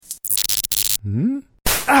Hmm?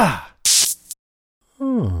 Ah!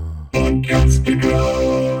 Oh.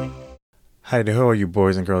 Hi to all you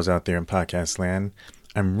boys and girls out there in podcast land.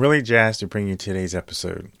 I'm really jazzed to bring you today's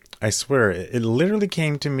episode. I swear, it literally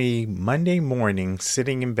came to me Monday morning,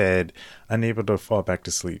 sitting in bed, unable to fall back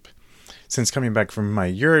to sleep. Since coming back from my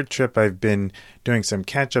Europe trip, I've been doing some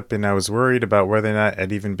catch-up, and I was worried about whether or not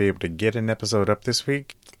I'd even be able to get an episode up this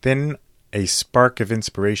week. Then a spark of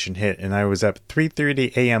inspiration hit, and I was up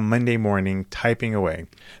 3:30 a.m. Monday morning typing away.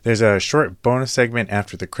 There's a short bonus segment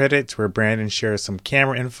after the credits where Brandon shares some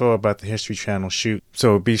camera info about the History Channel shoot,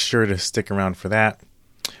 so be sure to stick around for that.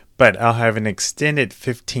 But I'll have an extended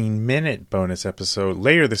 15-minute bonus episode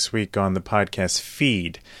later this week on the podcast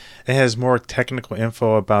feed. It has more technical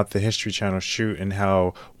info about the History Channel shoot and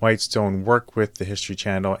how Whitestone worked with the History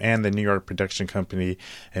Channel and the New York production company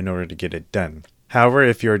in order to get it done. However,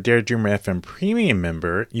 if you're a Daredreamer FM Premium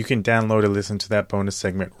member, you can download and listen to that bonus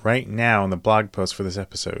segment right now in the blog post for this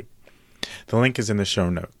episode. The link is in the show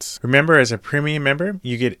notes. Remember, as a premium member,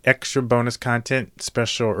 you get extra bonus content,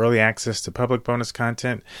 special early access to public bonus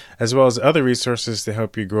content, as well as other resources to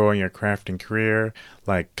help you grow in your craft and career,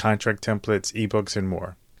 like contract templates, ebooks, and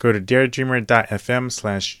more. Go to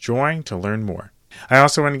daredreamer.fm/join to learn more. I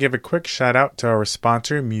also want to give a quick shout out to our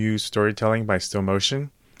sponsor, Muse Storytelling by Still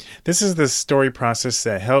Motion. This is the story process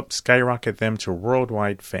that helped skyrocket them to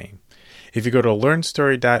worldwide fame. If you go to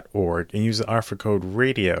learnstory.org and use the offer code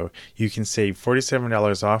RADIO, you can save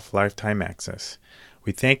 $47 off lifetime access.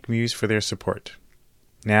 We thank Muse for their support.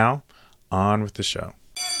 Now, on with the show.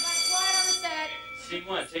 Scene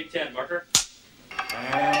 1, take 10, marker.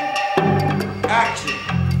 And action!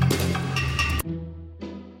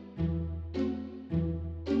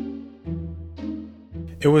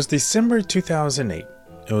 It was December 2008.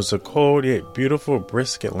 It was a cold yet beautiful,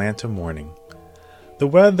 brisk Atlanta morning. The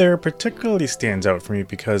weather particularly stands out for me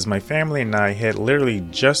because my family and I had literally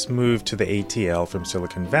just moved to the ATL from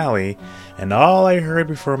Silicon Valley, and all I heard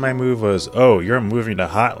before my move was, "Oh, you're moving to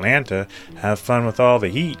hot Atlanta. Have fun with all the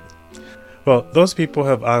heat." Well, those people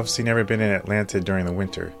have obviously never been in Atlanta during the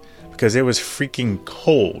winter, because it was freaking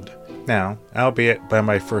cold. Now, albeit by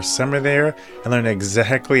my first summer there, I learned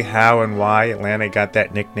exactly how and why Atlanta got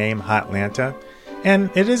that nickname, Hot Atlanta,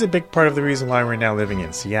 and it is a big part of the reason why we're now living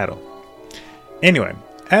in Seattle. Anyway,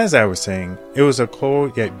 as I was saying, it was a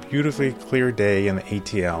cold yet beautifully clear day in the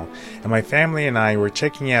ATL, and my family and I were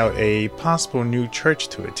checking out a possible new church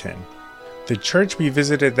to attend. The church we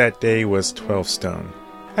visited that day was 12 Stone.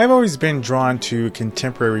 I've always been drawn to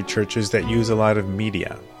contemporary churches that use a lot of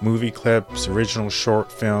media, movie clips, original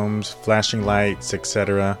short films, flashing lights,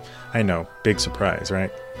 etc. I know, big surprise,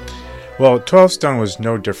 right? Well, 12 Stone was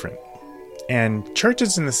no different. And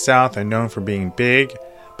churches in the South are known for being big,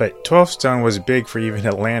 but 12 Stone was big for even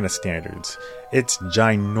Atlanta standards. It's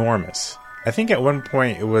ginormous. I think at one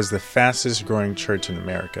point it was the fastest growing church in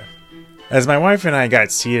America. As my wife and I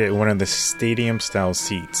got seated at one of the stadium-style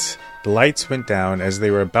seats, the lights went down as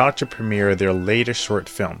they were about to premiere their latest short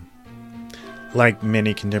film. Like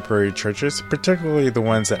many contemporary churches, particularly the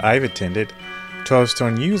ones that I've attended, 12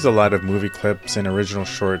 Stone used a lot of movie clips and original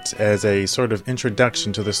shorts as a sort of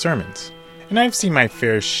introduction to the sermons. And I've seen my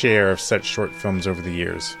fair share of such short films over the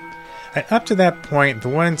years. And up to that point, the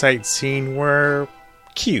ones I'd seen were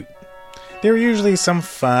cute. They were usually some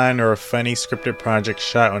fun or a funny scripted project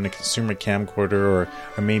shot on a consumer camcorder or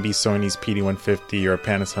maybe Sony's PD-150 or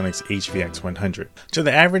Panasonic's HVX-100. To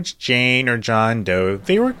the average Jane or John Doe,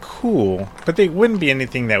 they were cool, but they wouldn't be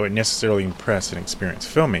anything that would necessarily impress an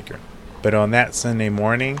experienced filmmaker. But on that Sunday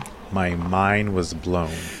morning, my mind was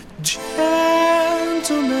blown.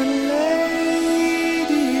 Gentlemen,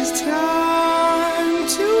 ladies, time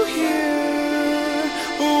to hear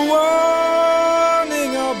a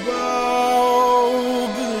warning about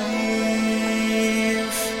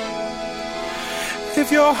belief.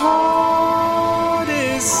 If your heart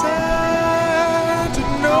is sad to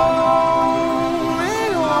know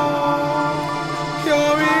it all,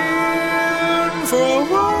 you're in for a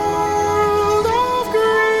world of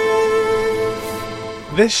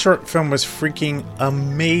grief. This short film was freaking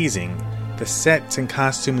amazing. The sets and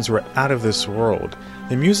costumes were out of this world.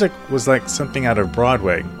 The music was like something out of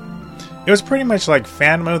Broadway. It was pretty much like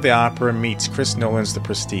Phantom of the Opera meets Chris Nolan's The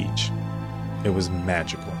Prestige. It was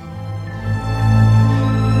magical.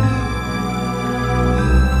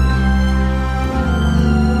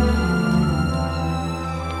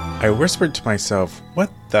 I whispered to myself,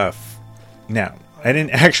 what the f... Now, I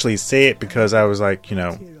didn't actually say it because I was like,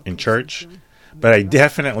 in church, but I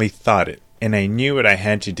definitely thought it, and I knew what I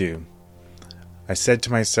had to do. I said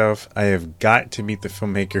to myself, I have got to meet the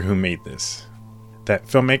filmmaker who made this. That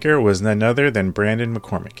filmmaker was none other than Brandon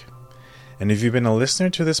McCormick. And if you've been a listener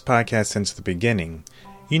to this podcast since the beginning,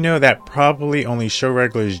 you know that probably only show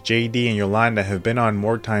regulars JD and Yolanda have been on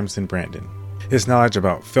more times than Brandon. His knowledge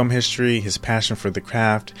about film history, his passion for the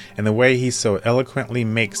craft, and the way he so eloquently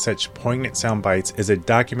makes such poignant sound bites is a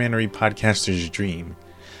documentary podcaster's dream.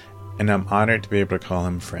 And I'm honored to be able to call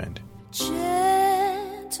him friend.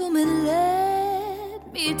 Gentlemen,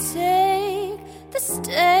 let me take the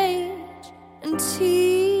stage and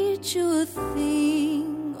teach you a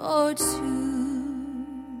thing or two.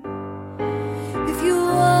 If you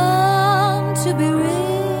want to be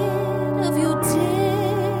rid of your disbelief,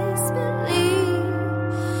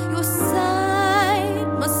 your sight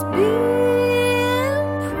must be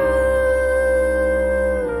improved.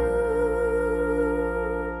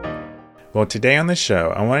 Well, today on the show,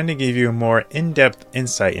 I wanted to give you a more in-depth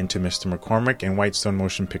insight into Mr. McCormick and Whitestone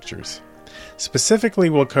Motion Pictures. Specifically,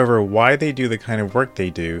 we'll cover why they do the kind of work they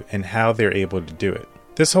do and how they're able to do it.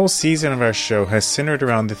 This whole season of our show has centered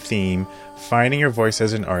around the theme, finding your voice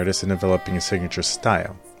as an artist and developing a signature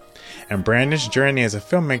style. And Brandon's journey as a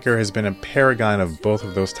filmmaker has been a paragon of both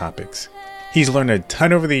of those topics. He's learned a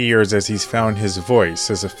ton over the years as he's found his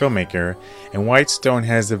voice as a filmmaker, and Whitestone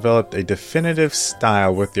has developed a definitive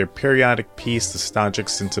style with their periodic piece nostalgic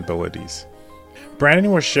sensibilities.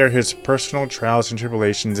 Brandon will share his personal trials and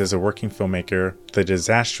tribulations as a working filmmaker, the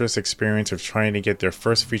disastrous experience of trying to get their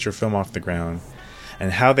first feature film off the ground,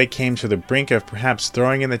 and how they came to the brink of perhaps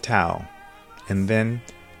throwing in the towel, and then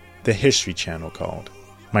the History Channel called.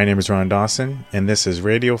 My name is Ron Dawson, and this is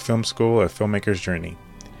Radio Film School, A Filmmaker's Journey.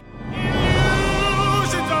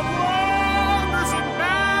 Illusions of wonders and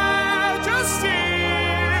majesty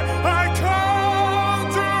I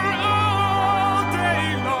conjure all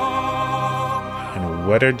day long. And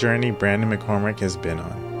what a journey Brandon McCormick has been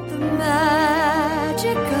on. The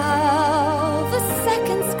magic of a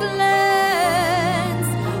second's glance.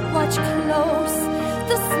 Watch close,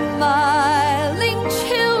 the smiling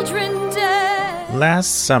children dance.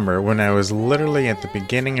 Last summer, when I was literally at the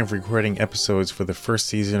beginning of recording episodes for the first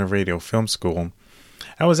season of Radio Film School,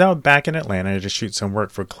 I was out back in Atlanta to shoot some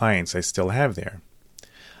work for clients I still have there.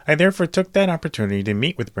 I therefore took that opportunity to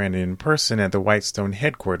meet with Brandon in person at the Whitestone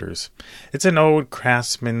headquarters. It's an old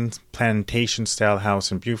craftsman plantation-style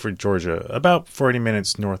house in Beaufort, Georgia, about 40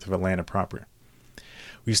 minutes north of Atlanta proper.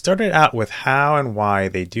 We started out with how and why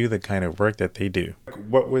they do the kind of work that they do.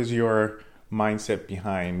 What was your mindset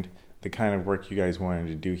behind the kind of work you guys wanted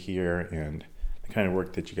to do here and the kind of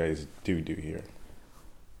work that you guys do here?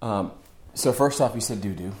 So first off, you said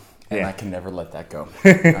doo-doo, and Yeah. I can never let that go.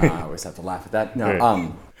 I always have to laugh at that.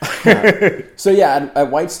 No, Right. So yeah, at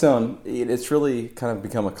Whitestone, it's really kind of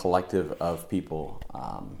become a collective of people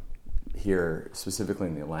here, specifically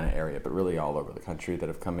in the Atlanta area, but really all over the country that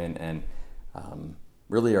have come in and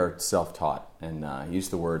really are self-taught and use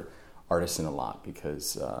the word artisan a lot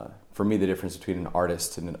because for me, the difference between an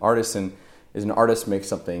artist and an artisan is an artist makes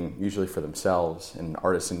something usually for themselves, and an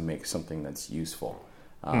artisan makes something that's useful.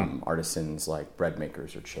 Artisans like bread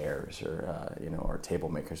makers or chairs or or table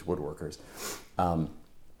makers, woodworkers.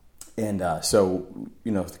 So,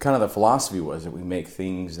 kind of the philosophy was that we make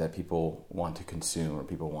things that people want to consume or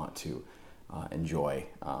people want to enjoy.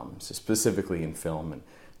 So specifically in film, and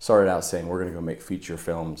started out saying we're going to go make feature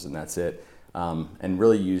films and that's it. And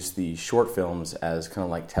really use the short films as kind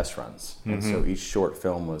of like test runs. And so each short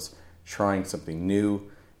film was trying something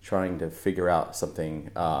new, trying to figure out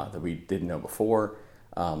something that we didn't know before.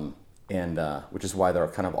 Which is why they're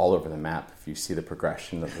kind of all over the map if you see the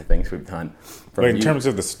progression of the things we've done. In terms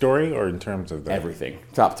of the story or in terms of the... Everything,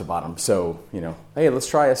 top to bottom. So, hey, let's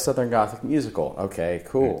try a Southern Gothic musical. Okay,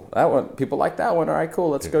 cool. That one, people like that one. All right, cool.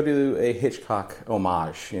 Let's go do a Hitchcock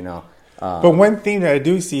homage, But one theme that I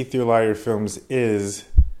do see through a lot of your films is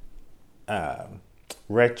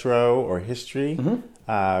retro or history.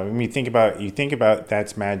 When you think about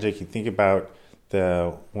That's Magic, you think about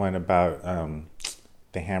the one about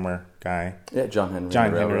the Hammer guy. Yeah, John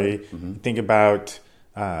Henry. You think about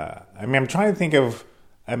I'm trying to think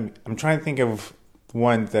of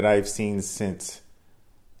ones that I've seen since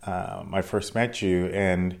I first met you,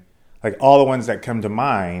 and like all the ones that come to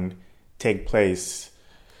mind take place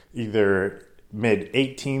either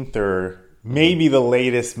mid-18th or maybe the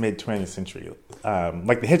latest mid-20th century.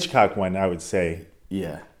 Like the Hitchcock one, I would say.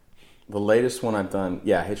 Yeah. The latest one I've done,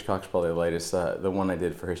 Hitchcock's probably the latest. The one I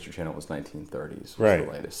did for History Channel was 1930s. Right.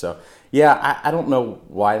 The latest. So, I don't know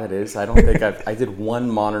why that is. I don't think I did one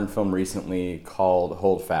modern film recently called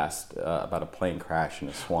Hold Fast about a plane crash in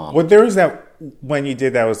a swamp. Well, there was that one you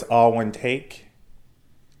did that was all one take.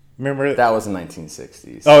 Remember that was in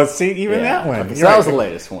 1960s. Oh, see, even that one. Okay, so that was the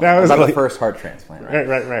latest one. That was about like, the first heart transplant.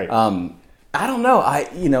 Right. I don't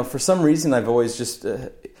know. For some reason, I've always just.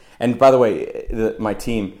 And by the way, my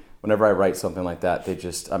team, whenever I write something like that, they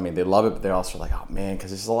love it, but they're also like, oh man,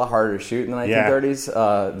 because it's a lot harder to shoot in the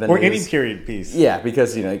 1930s than or it any is. period piece. Yeah,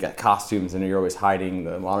 because you got costumes and you're always hiding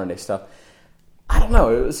the modern day stuff. I don't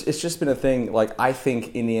know. It's just been a thing. Like, I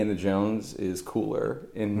think Indiana Jones is cooler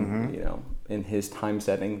in in his time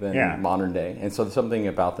setting than modern day, and so there's something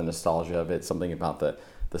about the nostalgia of it, something about the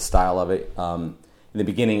style of it. In the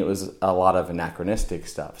beginning, it was a lot of anachronistic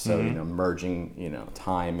stuff, so merging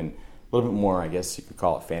time and a little bit more. I guess you could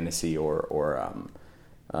call it fantasy, or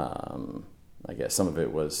I guess some of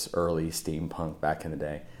it was early steampunk back in the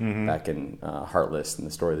day, back in Heartless and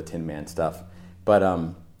the Story of the Tin Man stuff.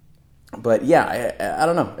 But yeah, I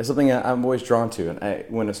don't know. It's something I'm always drawn to, and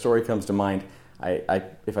when a story comes to mind,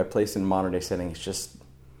 if I place it in a modern day setting, it's just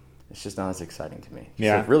not as exciting to me.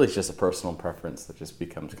 Yeah, so really, it's just a personal preference that just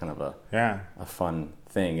becomes kind of a fun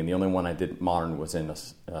thing. And the only one I did modern was in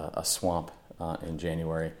a swamp in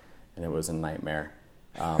January, and it was a nightmare.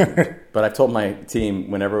 But I've told my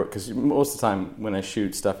team because most of the time when I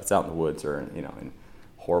shoot stuff, it's out in the woods or in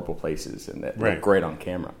horrible places, and that look great on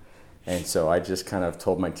camera. And so I just kind of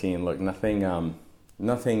told my team, look,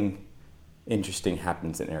 nothing interesting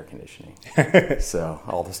happens in air conditioning. So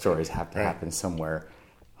all the stories have to happen somewhere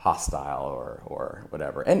hostile or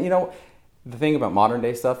whatever. And the thing about modern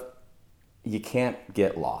day stuff, you can't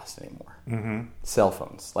get lost anymore. Mm-hmm. Cell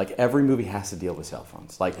phones, like every movie has to deal with cell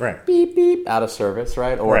phones, like beep beep, out of service,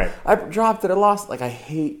 right? Or I dropped it, I lost. Like I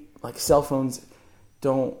hate cell phones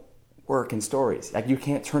don't work in stories. Like you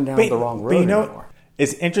can't turn down the wrong road anymore.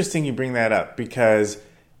 It's interesting you bring that up because,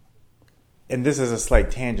 and this is a slight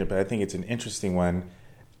tangent, but I think it's an interesting one.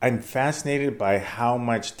 I'm fascinated by how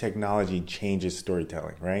much technology changes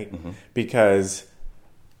storytelling, right? Mm-hmm. Because,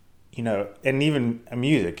 and even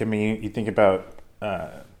music. I mean, you think about,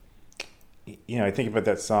 I think about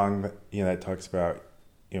that song that, that talks about,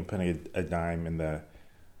 putting a dime in the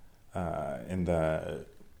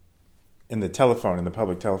telephone, in the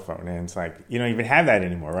public telephone, and it's like you don't even have that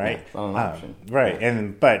anymore, right? Yeah, it's not an option. Right, yeah.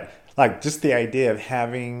 But just the idea of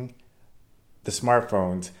having the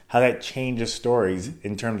smartphones, how that changes stories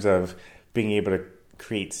in terms of being able to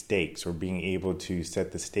create stakes or being able to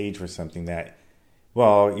set the stage for something that,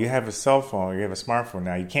 well, you have a cell phone or you have a smartphone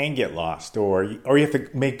now, you can get lost, or you have to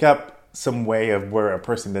make up some way of where a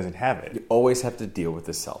person doesn't have it. You always have to deal with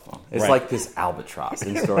this cell phone. It's like this albatross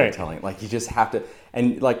in storytelling. Right. Like you just have to,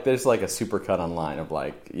 and there's a supercut online of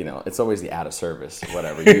it's always the out of service,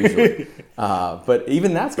 whatever, usually. But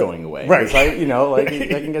even that's going away. Right. It's I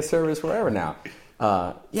can get service wherever now.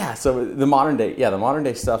 So the modern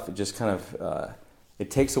day stuff, it just kind of,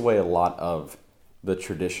 it takes away a lot of the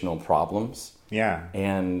traditional problems. Yeah.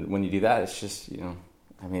 And when you do that, it's just,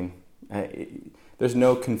 there's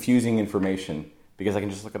no confusing information because I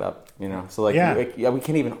can just look it up, So we can't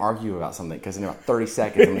even argue about something because in about 30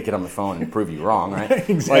 seconds I'm going to get on the phone and prove you wrong, right?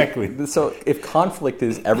 Exactly. So if conflict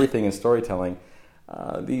is everything in storytelling,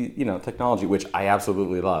 technology, which I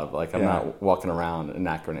absolutely love, I'm not walking around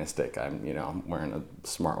anachronistic. I'm wearing a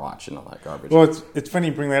smartwatch and all that garbage. Well, it's funny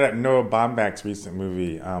you bring that up. Noah Baumbach's recent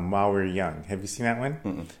movie, While We Were Young. Have you seen that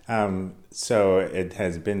one? So it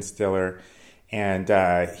has Ben Stiller, and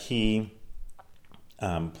he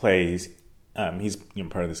plays. He's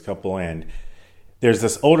part of this couple, and there's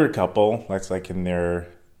this older couple that's in their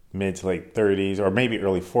mid to late 30s or maybe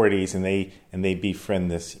early 40s, and they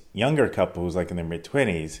befriend this younger couple who's in their mid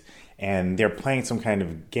 20s, and they're playing some kind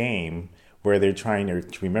of game where they're trying to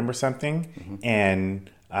remember something, and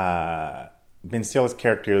Ben Stiller's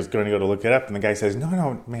character is going to go to look it up, and the guy says,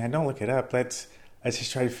 "No, man, don't look it up. Let's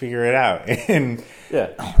just try to figure it out." And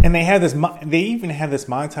they have this. They even have this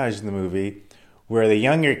montage in the movie where the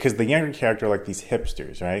younger character are these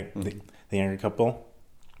hipsters, right? Mm-hmm. The younger couple.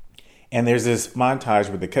 And there's this montage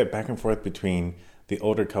where they cut back and forth between the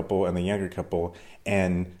older couple and the younger couple.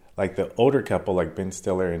 And the older couple, Ben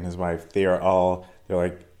Stiller and his wife, they're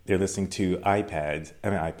listening to iPads.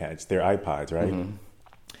 They're iPods, right? Mm-hmm.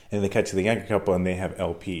 And they cut to the younger couple and they have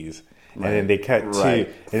LPs. Right. And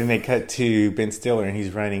then they cut to Ben Stiller and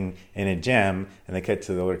he's running in a gym, and they cut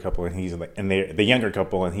to the older couple and he's the younger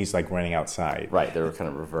couple and he's running outside. Right, they were kind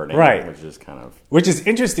of reverting, right, which is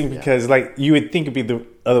interesting because you would think it'd be the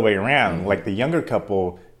other way around, the younger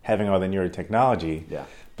couple having all the newer technology. Yeah.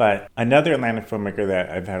 But another Atlanta filmmaker that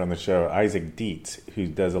I've had on the show, Isaac Dietz, who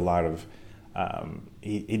does a lot of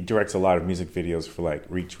he directs a lot of music videos for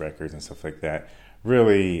Reach Records and stuff like that.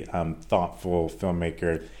 Really thoughtful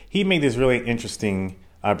filmmaker. He made this really interesting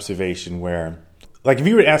observation where, if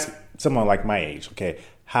you were to ask someone my age,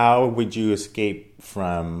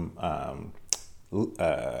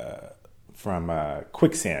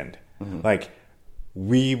 quicksand. Like,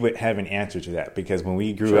 we would have an answer to that because when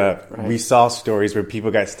we grew up, right. we saw stories where people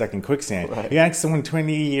got stuck in quicksand. Right. You ask someone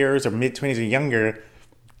 20 years or mid 20s or younger,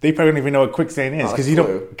 they probably don't even know what quicksand is Not a because you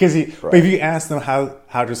clue. don't. Because Right. but if you ask them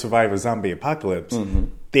how to survive a zombie apocalypse,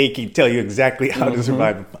 they can tell you exactly how to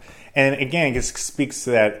survive. And again, it speaks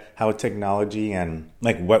to that how technology and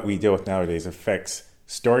like what we deal with nowadays affects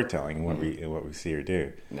storytelling and what we see or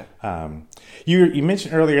do. Yeah. You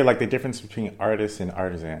mentioned earlier like the difference between artist and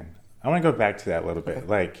artisan. I want to go back to that a little bit,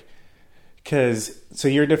 like, so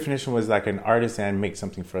your definition was like an artisan makes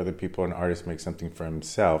something for other people, an artist makes something for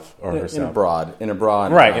himself or herself. In a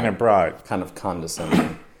broad, Right, in a broad kind of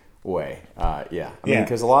condescending way. Yeah, I mean, Yeah.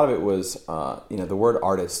 because a lot of it was, the word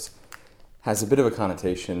artist has a bit of a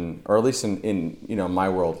connotation, or at least in my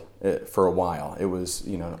world, for a while, it was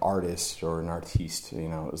an artist or an artiste. It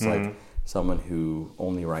was like someone who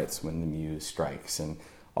only writes when the muse strikes, and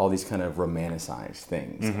all these kind of romanticized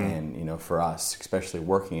things. And for us, especially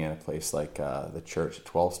working in a place like the church at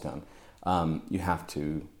 12 Stone, you have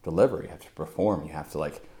to deliver, you have to perform, you have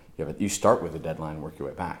to you start with a deadline and work your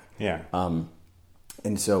way back. Yeah.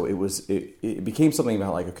 And so it became something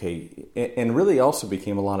about like, okay, and really also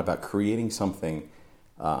became a lot about creating something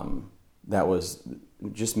that was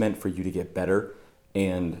just meant for you to get better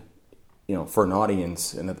and, for an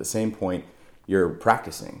audience. And at the same point, you're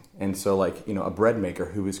practicing. And so like, a bread maker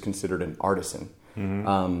who is considered an artisan,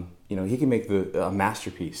 he can make a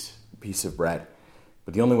masterpiece piece of bread,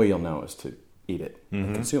 but the only way you'll know is to eat it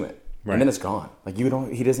and consume it. Right. And then it's gone. Like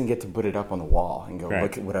he doesn't get to put it up on the wall and go, Right.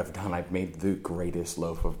 look at what I've done. I've made the greatest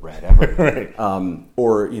loaf of bread ever. Right.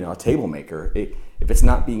 Or, a table maker. If it's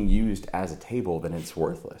not being used as a table, then it's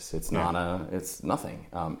worthless. It's it's nothing.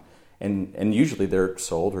 And usually they're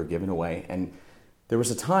sold or given away. And there was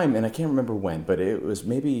a time, and I can't remember when, but it was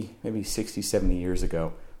maybe 60, 70 years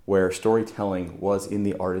ago, where storytelling was in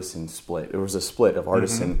the artisan split. There was a split of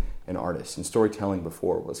artisan and artist, and storytelling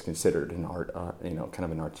before was considered an art, kind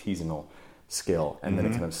of an artisanal skill, and then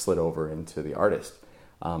it kind of slid over into the artist.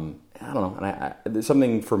 I don't know, and there's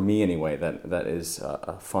something for me anyway that is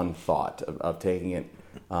a fun thought of taking it.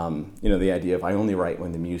 The idea of I only write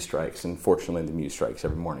when the muse strikes, and fortunately the muse strikes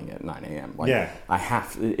every morning at 9 a.m. Like, yeah. I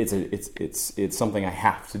have. It's something I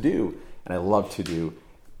have to do, and I love to do,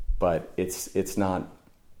 but it's not.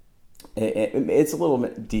 It's a little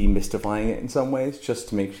bit demystifying it in some ways, just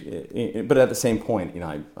to make. But at the same point,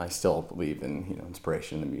 I still believe in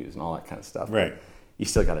inspiration, the muse, and all that kind of stuff. Right. You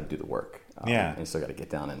still got to do the work. Yeah. And you still got to get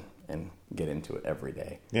down and get into it every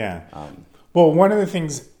day. Yeah. Well, one of the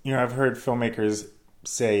things I've heard filmmakers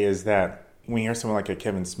say is that when you hear someone like a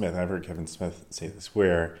Kevin Smith, I've heard Kevin Smith say this,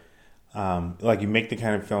 where like you make the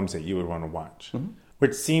kind of films that you would want to watch,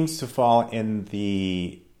 which seems to fall in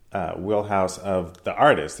the wheelhouse of the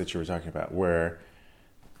artist that you were talking about. Where,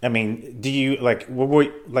 I mean, do you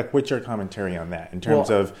what's your commentary on that in terms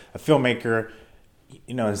of a filmmaker?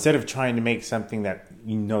 Instead of trying to make something that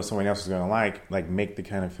someone else is going to like make the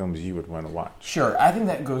kind of films you would want to watch. Sure, I think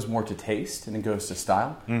that goes more to taste and it goes to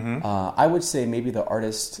style. I would say maybe the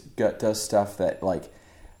artist does stuff that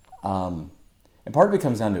and part of it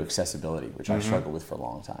comes down to accessibility, which I struggled with for a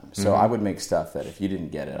long time. So I would make stuff that if you didn't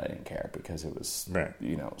get it, I didn't care because it was, right.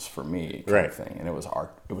 It was for me kind of thing, and it was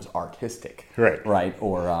artistic, right?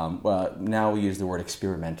 Or now we use the word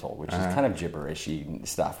experimental, which is kind of gibberishy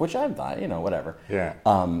stuff, which I'm not, whatever. Yeah.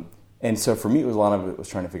 And so for me, a lot of it was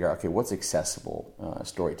trying to figure out, okay, what's accessible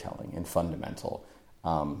storytelling and fundamental.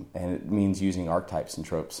 And it means using archetypes and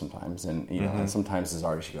tropes sometimes, and and sometimes as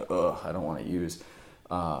artists you go, I don't want to use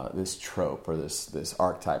this trope or this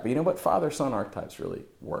archetype, but you know what? Father-son archetypes really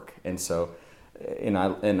work, and so,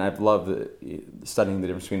 I've loved studying the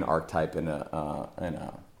difference between an archetype and a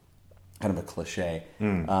kind of a cliche.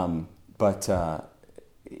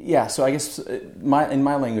 So I guess in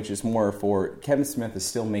my language is more for Kevin Smith is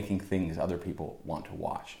still making things other people want to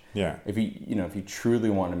watch. Yeah. If you truly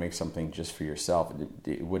want to make something just for yourself,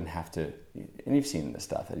 it wouldn't have to. And you've seen this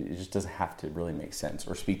stuff. It just doesn't have to really make sense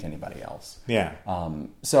or speak to anybody else. Yeah.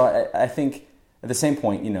 So I think at the same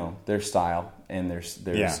point, there's style and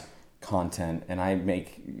there's content, and I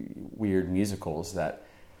make weird musicals that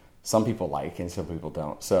some people like and some people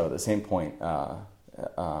don't. So at the same point.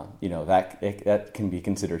 That can be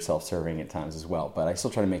considered self-serving at times as well. But I still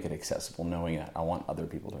try to make it accessible, knowing that I want other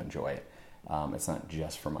people to enjoy it. It's not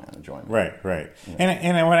just for my own enjoyment. Right.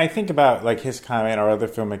 And when I think about like his comment or other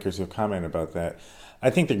filmmakers who comment about that, I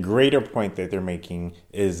think the greater point that they're making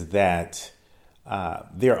is that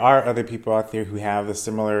there are other people out there who have a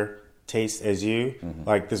similar taste as you.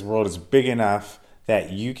 Like this world is big enough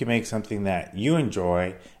that you can make something that you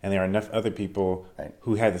enjoy, and there are enough other people Right.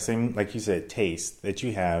 who have the same, like you said, taste that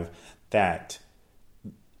you have, that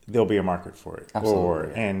there'll be a market for it.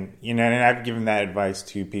 Absolutely, yeah. And and I've given that advice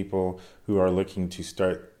to people who are looking to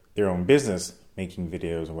start their own business, making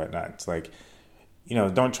videos and whatnot. It's like,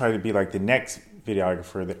 don't try to be like the next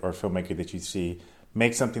videographer or filmmaker that you see.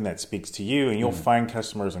 Make something that speaks to you, and you'll find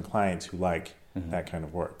customers and clients who like that kind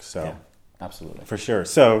of work. So, Yeah, absolutely. for sure.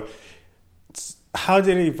 So, how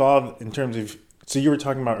did it evolve in terms of? So you were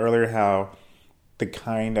talking about earlier how the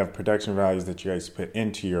kind of production values that you guys put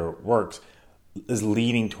into your works is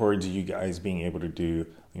leading towards you guys being able to do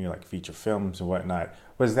like feature films and whatnot.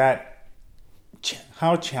 Was that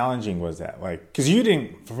how challenging was that? Like, because you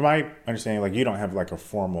didn't, from my understanding, like you don't have like a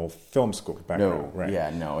formal film school background, No, right? yeah,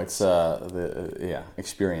 no, it's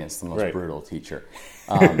experience, the most Right. brutal teacher,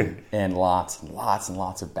 and lots and lots and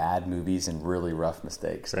lots of bad movies and really rough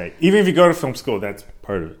mistakes. Right. Even if you go to film school, that's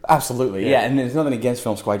part of it. Absolutely, yeah. And there's nothing against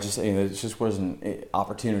film school. It just wasn't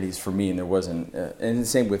opportunities for me, and there wasn't. And the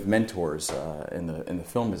same with mentors in the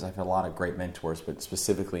film business. I've had a lot of great mentors, but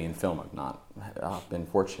specifically in film, I've not been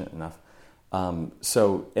fortunate enough. And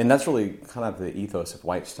that's really kind of the ethos of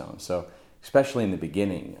Whitestone. So, especially in the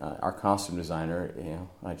beginning, our costume designer,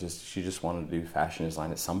 she just wanted to do fashion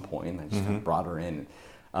design at some point, and I just kind of brought her in.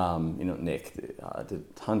 Nick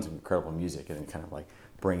did tons of incredible music, and then kind of like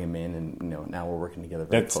bring him in, and now we're working together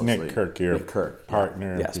very That's closely. Nick Kirk, your Nick Kirk,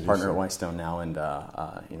 partner. yes, producer. partner at Whitestone now, and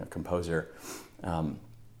composer. And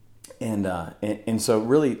so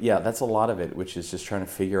really, yeah, that's a lot of it, which is just trying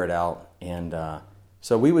to figure it out. And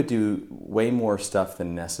so we would do way more stuff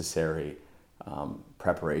than necessary,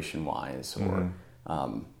 preparation-wise or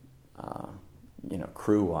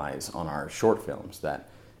crew-wise on our short films, that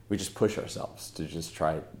we just push ourselves to just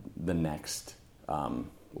try the next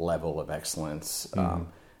level of excellence.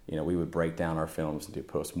 We would break down our films and do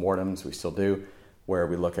post-mortems. We still do, where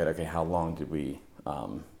we look at, okay, how long did we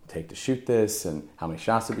take to shoot this, and how many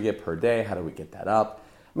shots did we get per day? How do we get that up?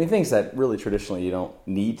 I mean, things that really traditionally you don't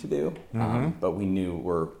need to do, but we knew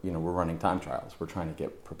we're running time trials. We're trying to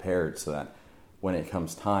get prepared so that when it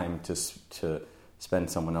comes time to spend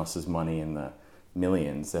someone else's money in the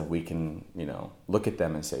millions, that we can look at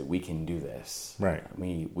them and say, we can do this. Right.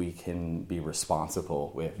 We can be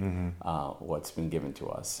responsible with what's been given to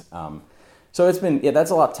us. So it's been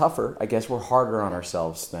that's a lot tougher. I guess we're harder on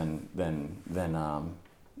ourselves than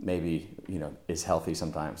maybe is healthy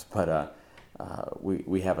sometimes, but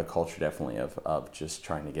we have a culture definitely of just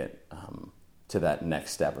trying to get to that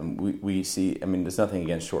next step, and we see. I mean, there's nothing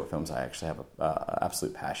against short films. I actually have a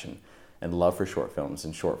absolute passion and love for short films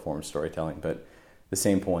and short form storytelling. But at the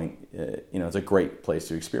same point, it's a great place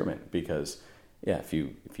to experiment, because if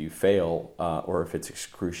you fail or if it's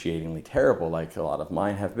excruciatingly terrible, like a lot of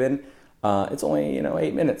mine have been, it's only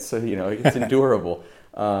 8 minutes, so it's endurable.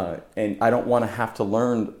 And I don't want to have to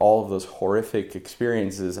learn all of those horrific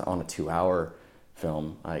experiences on a 2-hour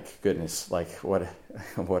film. Like, goodness, like what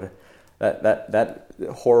that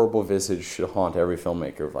horrible visage should haunt every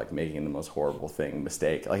filmmaker of like making the most horrible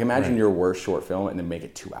mistake. Like, imagine your worst short film and then make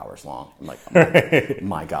it 2 hours long. I'm like,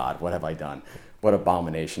 my God, what have I done? What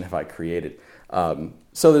abomination have I created?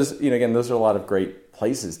 So there's, again, those are a lot of great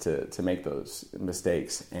places to make those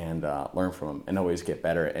mistakes and learn from them and always get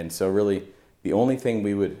better. And so really, the only thing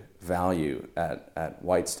we would value at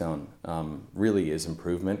Whitestone really is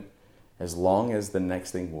improvement. As long as the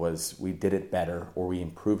next thing was we did it better or we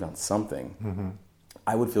improved on something,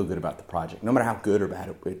 I would feel good about the project, no matter how good or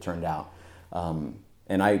bad it turned out.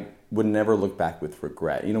 And I would never look back with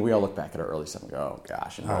regret. We all look back at our early stuff and go, oh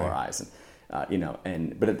gosh, and roll our eyes.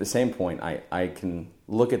 And but at the same point, I can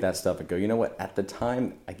look at that stuff and go, you know what? At the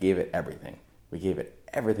time, I gave it everything. We gave it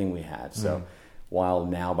everything we had. So while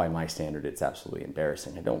now by my standard it's absolutely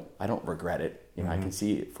embarrassing, I don't regret it. I can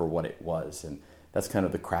see it for what it was, and that's kind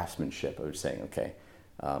of the craftsmanship of saying, okay.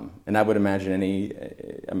 And I would imagine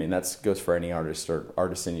that goes for any artist or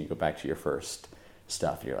artisan. You go back to your first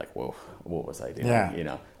stuff, and you're like, whoa, what was I doing?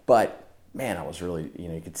 Yeah. But man, I was really,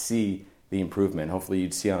 you could see the improvement. Hopefully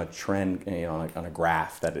you'd see on a trend, on a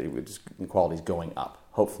graph that the quality's going up,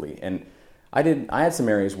 hopefully. And I had some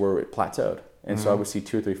areas where it plateaued. And so I would see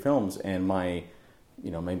 2 or 3 films, and my,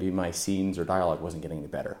 maybe my scenes or dialogue wasn't getting any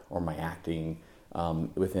better, or my acting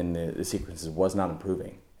within the sequences was not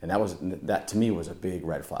improving. And that to me was a big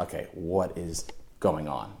red flag. Okay, what is going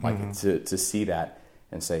on? Like to see that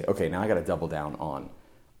and say, okay, now I got to double down on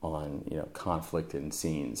conflict in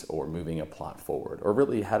scenes, or moving a plot forward, or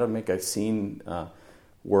really how to make a scene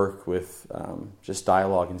work with just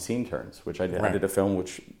dialogue and scene turns, which I did. Right. I did a film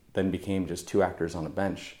which then became just 2 actors on a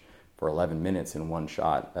bench for 11 minutes in one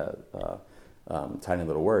shot, tiny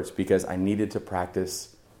little words, because I needed to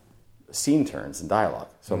practice scene turns and dialogue.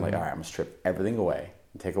 So I'm like, all right, I'm going to strip everything away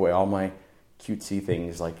and take away all my cutesy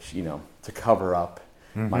things, like, to cover up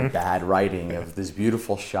my bad writing of this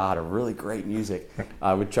beautiful shot of really great music.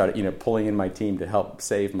 I would try to, pulling in my team to help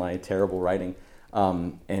save my terrible writing,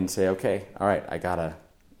 and say, okay, all right,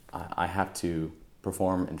 I have to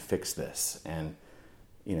perform and fix this. And,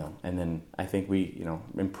 and then I think we,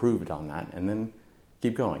 improved on that, and then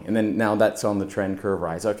keep going. And then now that's on the trend curve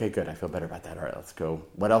rise. Okay, good. I feel better about that. All right, let's go.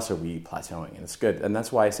 What else are we plateauing? And it's good. And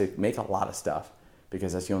that's why I say make a lot of stuff,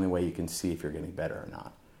 because that's the only way you can see if you're getting better or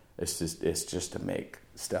not. It's just to make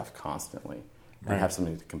stuff constantly and have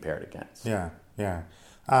something to compare it against. Yeah.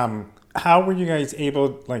 How were you guys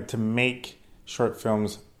able to make short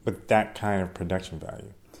films with that kind of production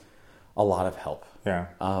value? A lot of help. Yeah.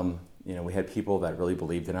 We had people that really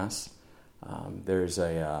believed in us. There's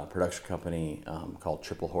a production company called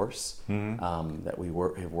Triple Horse that we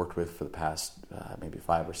have worked with for the past maybe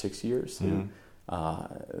 5 or 6 years. Who,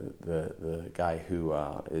 the guy who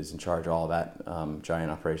is in charge of all that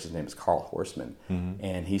giant operation, his name is Carl Horstman,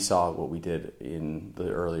 and he saw what we did in the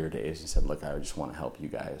earlier days and said, "Look, I just want to help you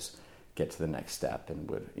guys get to the next step," and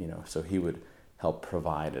would so he would help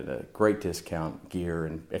provide at a great discount gear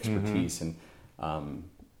and expertise and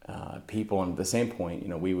people. And at the same point,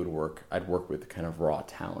 I'd work with kind of raw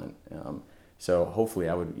talent. So hopefully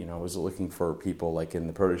I would, I was looking for people like in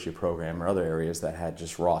the Protégé program or other areas that had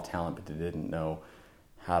just raw talent, but they didn't know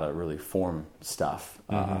how to really form stuff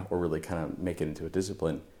or really kind of make it into a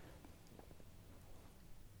discipline.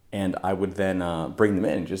 And I would then bring them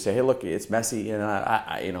in and just say, "Hey, look, it's messy, and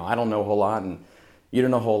I don't know a whole lot, and you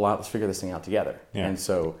don't know a whole lot. Let's figure this thing out together." Yeah. And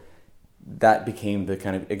so that became the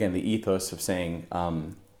kind of, again, the ethos of saying,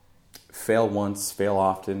 fail once, fail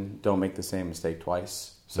often, don't make the same mistake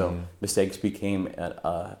twice. So mistakes became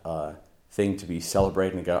a thing to be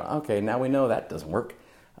celebrated and go, okay, now we know that doesn't work.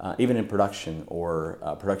 Even in production or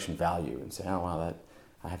production value, and say, oh, wow,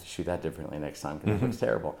 I have to shoot that differently next time because it looks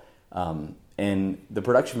terrible. And the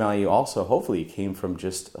production value also hopefully came from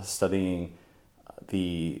just studying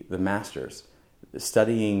the masters,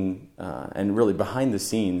 studying and really behind the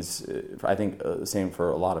scenes. I think the same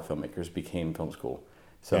for a lot of filmmakers became film school.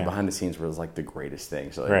 So behind the scenes was like the greatest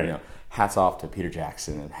thing. So hats off to Peter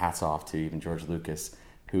Jackson and hats off to even George Lucas,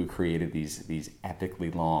 who created these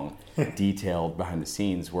epically long, detailed behind the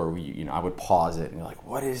scenes where I would pause it and be like,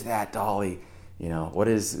 what is that dolly?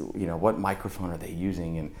 What microphone are they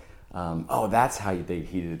using? And that's how he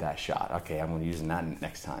did that shot. Okay, I'm going to use that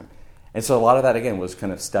next time. And so a lot of that again was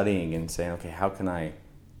kind of studying and saying, okay, how can I?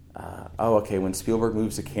 When Spielberg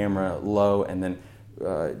moves the camera low and then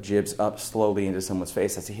jibs up slowly into someone's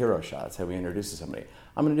face, that's a hero shot. That's how we introduce to somebody.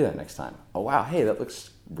 I'm going to do that next time. Oh wow, hey, that looks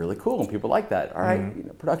really cool, and people like that. All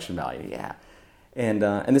right, production value, yeah. And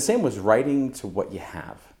the same was writing to what you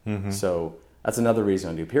have. So that's another reason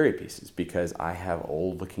I do period pieces, because I have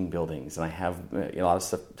old-looking buildings, and I have a lot of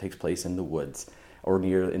stuff that takes place in the woods or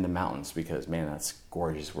in the mountains, because man, that's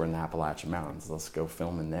gorgeous. We're in the Appalachian Mountains. Let's go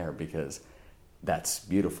film in there because that's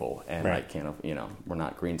beautiful, and I can't, we're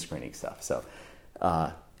not green screening stuff. So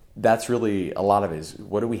that's really a lot of it is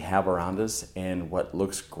what do we have around us and what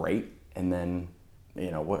looks great, and then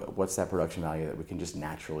what's that production value that we can just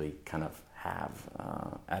naturally kind of have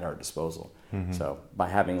at our disposal. So by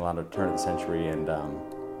having a lot of turn of the century and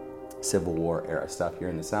Civil War era stuff here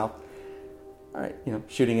in the South, all right,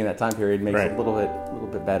 shooting in that time period makes it a little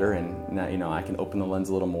bit better, and now I can open the lens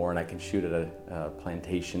a little more, and I can shoot at a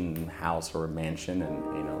plantation house or a mansion,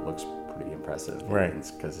 and it looks pretty impressive, right?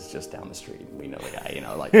 Because it's just down the street, and we know the guy.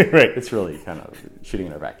 It's really kind of shooting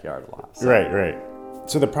in our backyard a lot. So. Right.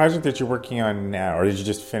 So the project that you're working on now, or did you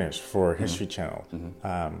just finish for History Channel?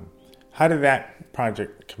 How did that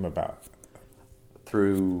project come about?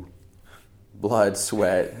 Through blood,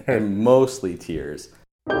 sweat, and mostly tears.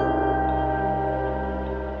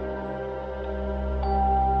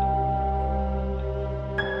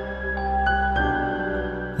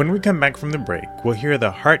 When we come back from the break, we'll hear the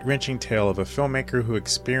heart-wrenching tale of a filmmaker who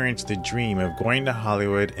experienced the dream of going to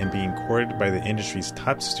Hollywood and being courted by the industry's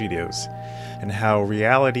top studios, and how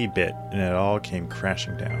reality bit and it all came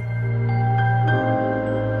crashing down.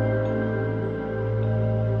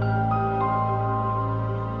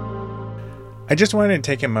 I just wanted to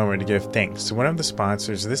take a moment to give thanks to one of the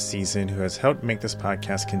sponsors this season who has helped make this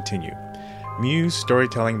podcast continue, Muse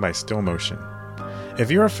Storytelling by Still Motion. If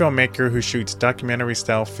you're a filmmaker who shoots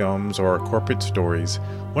documentary-style films or corporate stories,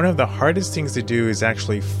 one of the hardest things to do is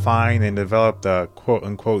actually find and develop the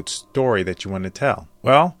quote-unquote story that you want to tell.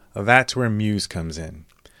 Well, that's where Muse comes in.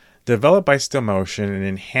 Developed by Still Motion and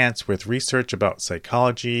enhanced with research about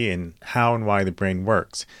psychology and how and why the brain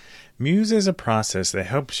works, Muse is a process that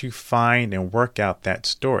helps you find and work out that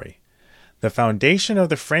story. The foundation of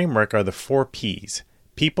the framework are the 4 P's: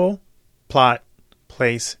 people, plot,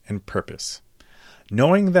 place, and purpose.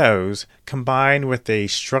 Knowing those, combined with a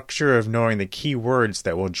structure of knowing the key words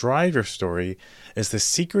that will drive your story, is the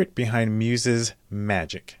secret behind Muse's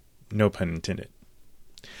magic. No pun intended.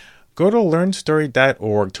 Go to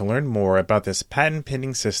learnstory.org to learn more about this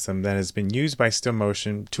patent-pending system that has been used by Still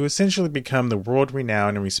Motion to essentially become the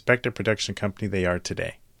world-renowned and respected production company they are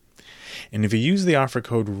today. And if you use the offer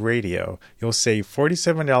code RADIO, you'll save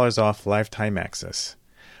 $47 off lifetime access.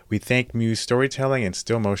 We thank Muse Storytelling and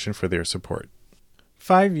Still Motion for their support.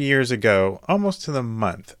 5 years ago, almost to the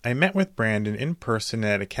month, I met with Brandon in person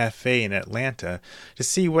at a cafe in Atlanta to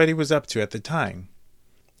see what he was up to at the time.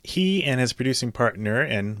 He and his producing partner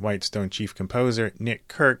and Whitestone chief composer, Nick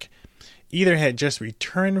Kirk, either had just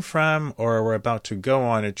returned from or were about to go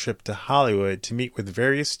on a trip to Hollywood to meet with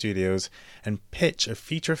various studios and pitch a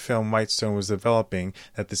feature film Whitestone was developing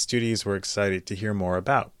that the studios were excited to hear more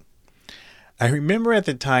about. I remember at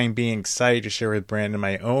the time being excited to share with Brandon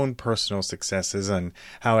my own personal successes and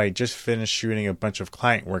how I just finished shooting a bunch of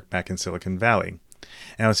client work back in Silicon Valley,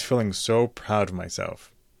 and I was feeling so proud of myself.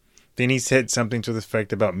 Then he said something to the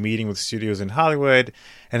effect about meeting with studios in Hollywood,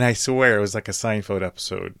 and I swear it was like a Seinfeld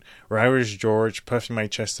episode, where I was George puffing my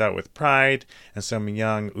chest out with pride, and some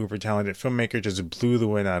young, uber-talented filmmaker just blew the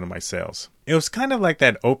wind out of my sails. It was kind of like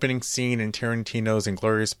that opening scene in Tarantino's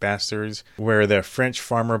Inglourious Basterds, where the French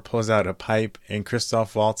farmer pulls out a pipe, and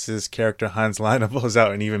Christoph Waltz's character Hans Landa pulls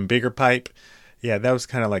out an even bigger pipe. Yeah, that was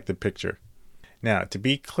kind of like the picture. Now, to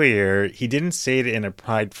be clear, he didn't say it in a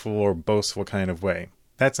prideful or boastful kind of way.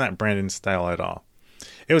 That's not Brandon's style at all.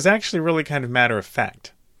 It was actually really kind of matter of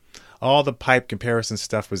fact. All the pipe comparison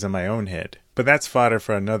stuff was in my own head, but that's fodder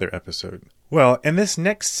for another episode. Well, in this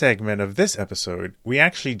next segment of this episode, we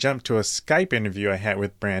actually jumped to a Skype interview I had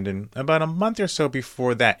with Brandon about a month or so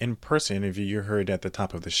before that in-person interview you heard at the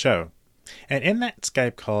top of the show. And in that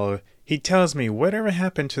Skype call, he tells me whatever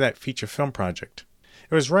happened to that feature film project.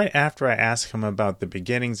 It was right after I asked him about the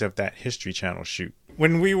beginnings of that History Channel shoot.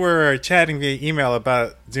 When we were chatting via email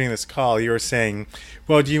about doing this call, you were saying,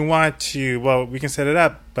 well, do you want to, well, we can set it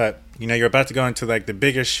up, but, you know, you're about to go into, like, the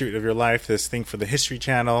biggest shoot of your life, this thing for the History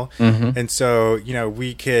Channel. Mm-hmm. And so, you know,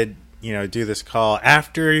 we could, you know, do this call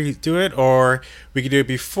after you do it, or we could do it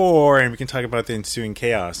before, and we can talk about the ensuing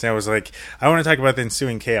chaos. And I was like, I want to talk about the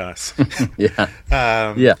ensuing chaos.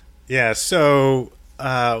 Yeah. Yeah, so,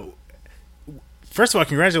 first of all,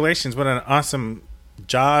 congratulations. What an awesome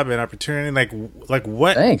job and opportunity. Like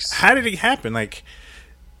what? Thanks. How did it happen? Like,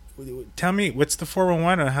 tell me, what's the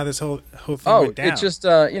 411 on how this whole thing went down? It just,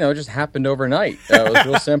 it just happened overnight. It was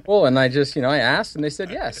real simple. And I just, I asked and they said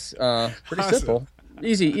yes. Pretty Awesome. simple.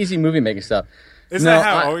 Easy movie making stuff. Isn't that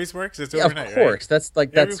how it always works? It's overnight, of course.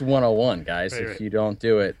 Right? That's 101, guys. Right. If you don't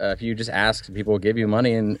do it, if you just ask, people will give you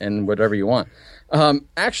money and whatever you want.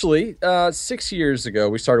 Actually, 6 years ago,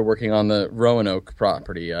 we started working on the Roanoke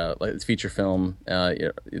property, like feature film,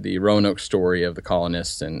 the Roanoke story of the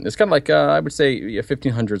colonists, and it's kind of like I would say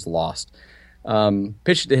 1500s Lost.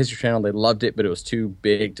 Pitched it to History Channel, they loved it, but it was too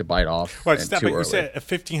big to bite off. Well, and stop too it. You early. said a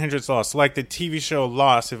 1500s Lost, like the TV show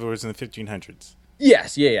Lost if it was in the 1500s.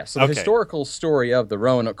 Yes, yeah. So the Okay. historical story of the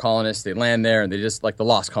Roanoke colonists, they land there and they just, like the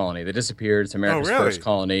Lost Colony, they disappeared. It's America's really? first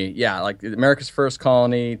colony. Yeah, like America's first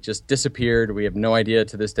colony just disappeared. We have no idea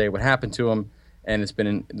to this day what happened to them. And it's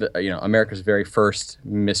been, America's very first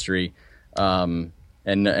mystery. And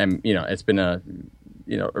it's been a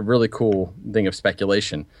really cool thing of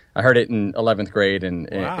speculation. I heard it in 11th grade in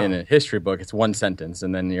a history book. It's one sentence,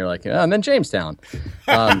 and then you're like, and then Jamestown.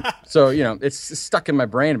 So it's stuck in my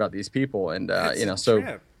brain about these people, and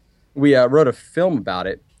so we wrote a film about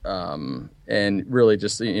it, and really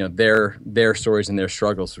just their stories and their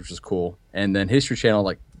struggles, which was cool. And then History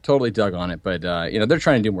Channel totally dug on it, but they're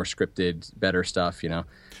trying to do more scripted, better stuff. All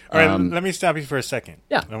right, let me stop you for a second.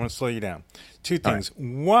 Yeah, I want to slow you down. Two things.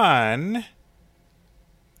 Right. One,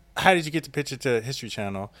 how did you get to pitch it to History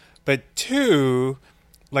Channel? But two,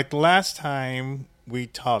 like the last time we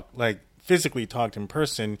talked, physically talked in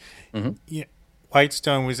person,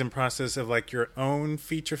 Whitestone was in process of your own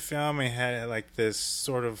feature film. It had this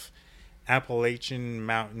sort of Appalachian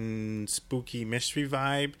mountain spooky mystery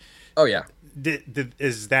vibe. Oh yeah.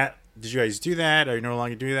 Is that did you guys do that? Are you no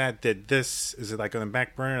longer doing that? Is it like on the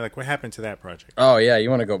back burner? Like what happened to that project? Oh yeah, you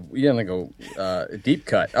want to go deep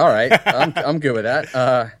cut. All right. I'm good with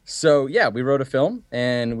that. So yeah, we wrote a film,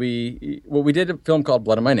 and we did a film called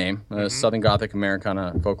Blood in My Name, a Southern Gothic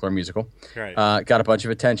Americana folklore musical. Right. Got a bunch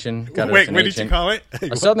of attention. Wait, what did you call it?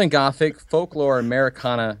 A Southern Gothic folklore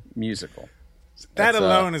Americana musical. That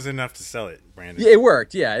alone is enough to sell it, Brandon. Yeah, it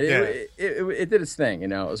worked. Yeah, it did its thing. You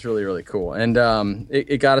know, it was really, really cool, and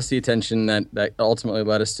it got us the attention that ultimately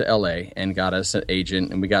led us to L.A. and got us an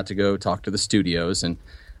agent, and we got to go talk to the studios. And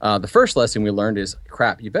the first lesson we learned is,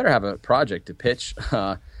 crap, you better have a project to pitch.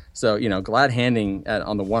 So, you know, glad handing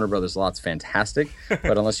on the Warner Brothers lot's fantastic,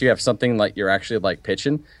 but unless you have something like you're actually like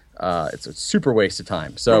pitching, it's a super waste of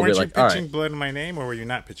time. So we're like, all right. Were you pitching Blood in My Name, or were you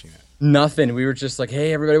not pitching that? Nothing. We were just like,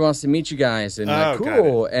 hey, everybody wants to meet you guys, and like,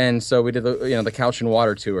 cool. And so we did the Couch and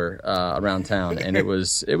Water tour around town, and it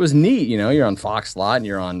was neat. You know, you're on Fox lot and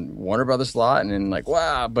you're on Warner Brothers lot, and then like,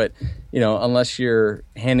 wow. But you know, unless you're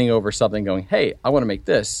handing over something, going, hey, I want to make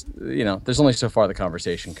this. You know, there's only so far the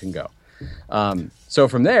conversation can go. So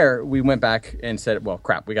from there, we went back and said, well,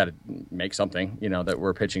 crap, we got to make something, you know, that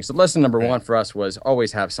we're pitching. So lesson number one for us was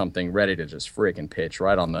always have something ready to just freaking pitch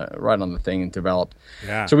right on the thing and develop.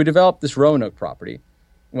 Yeah. So we developed this Roanoke property,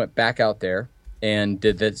 went back out there and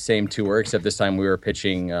did the same tour, except this time we were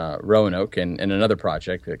pitching Roanoke and another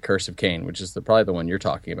project, the Curse of Cain, which is probably the one you're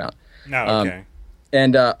talking about. Oh, okay.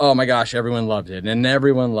 And, oh my gosh, everyone loved it, and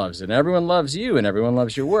everyone loves it, and everyone loves you, and everyone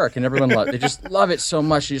loves your work, and everyone they just love it so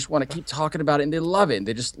much. You just want to keep talking about it, and they love it, and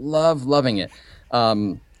they just love loving it.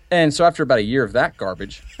 And so after about a year of that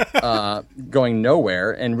garbage, going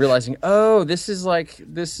nowhere, and realizing, oh, this is like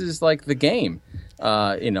the game.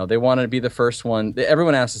 You know, they wanted to be the first one.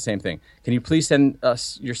 Everyone asked the same thing. Can you please send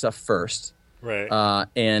us your stuff first? Right.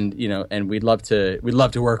 And you know, and we'd love to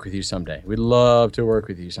work with you someday. We'd love to work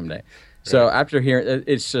with you someday. So after hearing,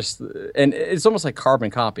 it's just, and it's almost like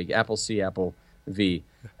carbon copy, Apple C, Apple V,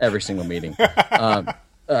 every single meeting.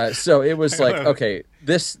 So it was like, okay,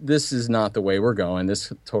 this is not the way we're going.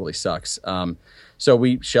 This totally sucks. So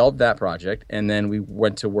we shelved that project, and then we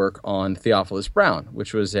went to work on Theophilus Brown,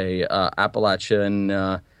 which was a Appalachian,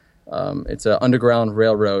 it's an Underground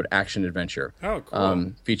Railroad action adventure. Oh,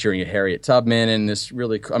 cool. Featuring Harriet Tubman, and this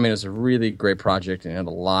really, it was a really great project, and had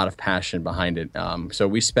a lot of passion behind it. So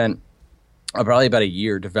we spent probably about a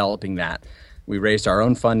year developing that. We raised our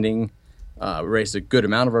own funding. We raised a good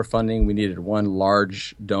amount of our funding. We needed one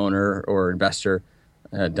large donor or investor,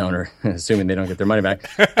 assuming they don't get their money back.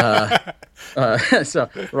 So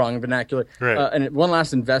wrong vernacular. Right. And one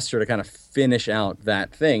last investor to kind of finish out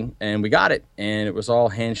that thing. And we got it. And it was all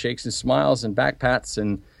handshakes and smiles and back pats.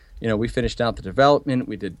 And, you know, we finished out the development.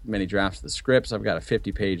 We did many drafts of the scripts. I've got a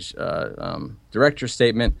 50-page director's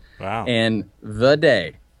statement. Wow. And the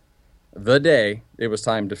day it was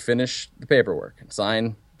time to finish the paperwork and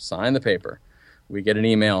sign the paper, we get an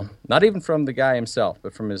email, not even from the guy himself,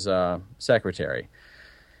 but from his secretary.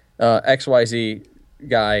 XYZ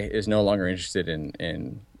guy is no longer interested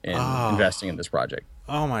in investing in this project.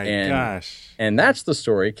 Oh my gosh. And that's the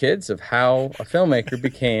story, kids, of how a filmmaker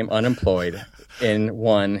became unemployed in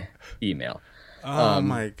one email. Oh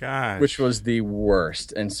my gosh. Which was the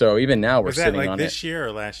worst. And so even now we're sitting on it. Was that like this year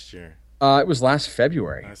or last year? It was last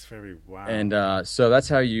February. Last February, wow. And so that's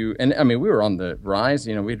how and I mean, we were on the rise.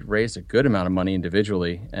 You know, we'd raised a good amount of money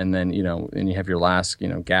individually, and then, you know, and you have your last, you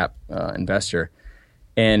know, gap investor.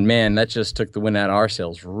 And man, that just took the wind out of our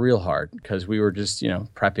sails real hard, because we were just, you know,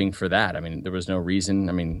 prepping for that. I mean, there was no reason.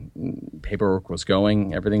 I mean, paperwork was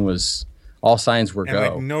going. Everything was, all signs were go.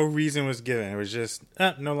 Like no reason was given. It was just,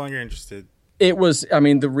 no longer interested. It was, I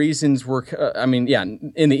mean, the reasons were, in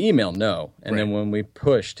the email, no. And then when we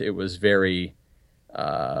pushed, it was very,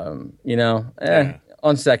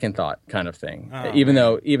 on second thought kind of thing. Oh, even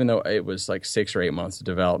though it was like 6 or 8 months of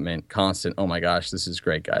development, constant, oh my gosh, this is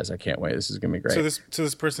great, guys. I can't wait. This is going to be great. So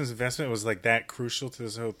this person's investment was like that crucial to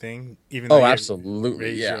this whole thing? Even though absolutely.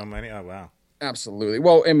 Raised your own money? Oh, wow. Absolutely.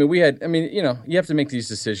 Well, I mean, you have to make these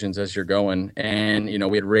decisions as you're going, and you know,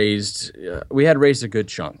 we had raised a good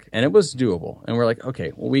chunk, and it was doable. And we're like,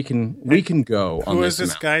 okay, well, we can go on this. Who is this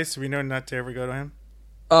amount. guy? So we know not to ever go to him.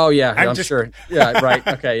 Oh yeah, I'm sure. Yeah, right.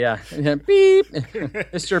 Okay, yeah. Beep,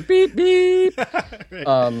 Mr. Beep Beep.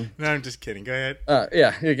 No, I'm just kidding. Go ahead.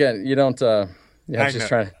 Yeah. Again, you don't. I'm just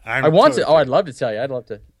trying to. I want to. Oh, I'd love to tell you. I'd love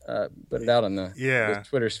to put it out on the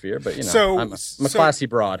Twitter sphere, but you know, I'm a classy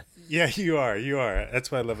broad. Yeah, you are. That's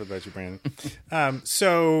what I love about you, Brandon.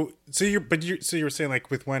 So you were saying, like,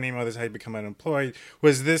 with one email, this is how you become unemployed.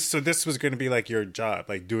 Was this? So this was going to be like your job,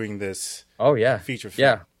 like doing this. Oh yeah, feature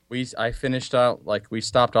film. I finished out, like, we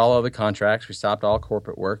stopped all other contracts, we stopped all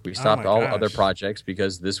corporate work, we stopped all other projects,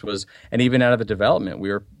 because this was, and even out of the development,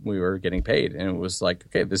 we were getting paid, and it was like,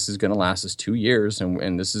 okay, this is going to last us 2 years,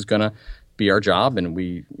 and this is going to be our job. And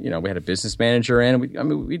we had a business manager in.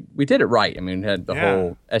 We did it right. I mean, we had the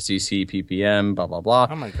whole SEC, PPM, blah blah blah.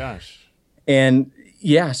 Oh my gosh! And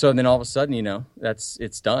yeah, so then all of a sudden,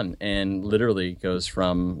 it's done, and literally goes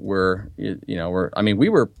from we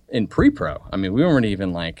were in pre-pro. I mean, we weren't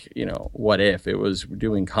even like, what if. It was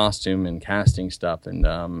doing costume and casting stuff,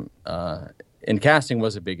 and casting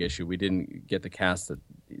was a big issue. We didn't get the cast that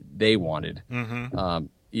they wanted. Mm-hmm.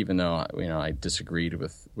 Even though I disagreed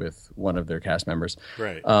with one of their cast members,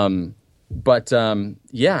 right? And at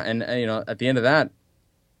the end of that,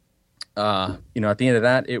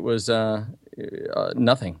 it was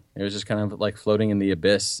nothing. It was just kind of like floating in the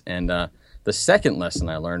abyss. And the second lesson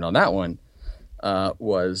I learned on that one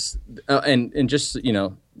was, and just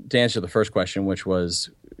to answer the first question, which was,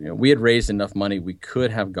 we had raised enough money we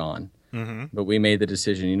could have gone, mm-hmm. but we made the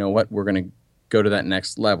decision. You know what? We're going to go to that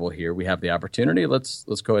next level here. We have the opportunity. Let's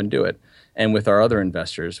go ahead and do it. And with our other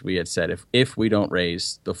investors, we had said if we don't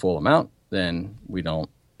raise the full amount, then we don't.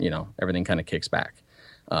 Everything kind of kicks back.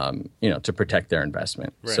 To protect their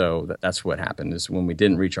investment. Right. So that's what happened. Is when we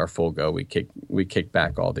didn't reach our full go, we kicked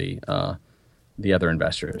back all the other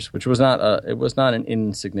investors, which was not an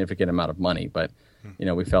insignificant amount of money, but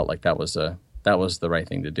we felt like that was the right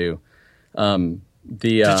thing to do.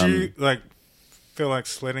 Did you feel like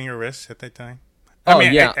slitting your wrists at that time?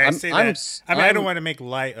 I don't want to make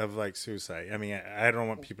light of like suicide. I mean, I don't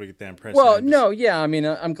want people to get that impression. Well,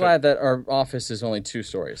 I'm glad that our office is only 2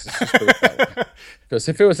 stories. Because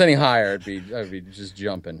if it was any higher, I'd be just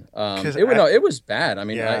jumping. It was bad. I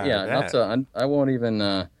mean, I won't even.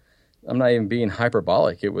 I'm not even being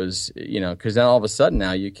hyperbolic. It was, because then all of a sudden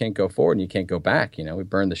now you can't go forward and you can't go back. We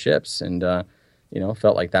burned the ships, and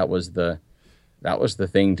felt like that was the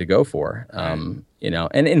thing to go for. And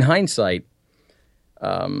in hindsight.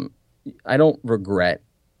 I don't regret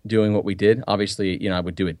doing what we did. Obviously, I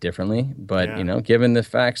would do it differently, but given the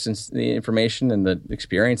facts and the information and the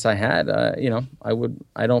experience I had,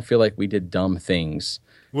 I don't feel like we did dumb things.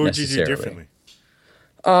 What would you do differently?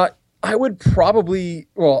 I would probably,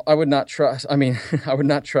 I would not trust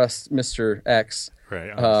Mr. X. Right.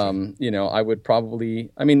 I would probably,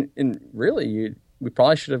 we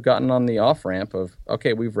probably should have gotten on the off ramp of,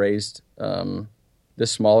 okay, we've raised,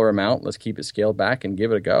 this smaller amount, let's keep it scaled back and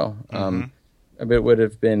give it a go. Mm-hmm. It would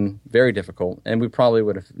have been very difficult, and we probably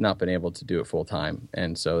would have not been able to do it full time.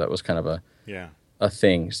 And so that was kind of a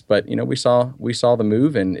thing. But we saw the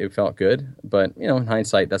move, and it felt good. But in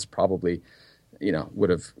hindsight, that's probably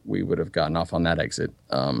we would have gotten off on that exit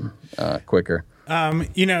quicker. I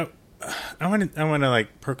want to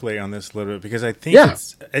like percolate on this a little bit, because I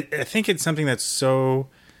think it's something that's so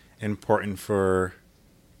important for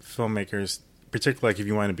filmmakers, particularly like if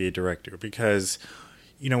you want to be a director, because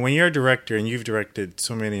when you're a director and you've directed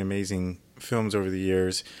so many amazing films over the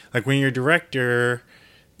years, like when you're a director,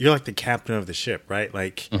 you're like the captain of the ship, right?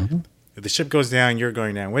 Like mm-hmm. if the ship goes down, you're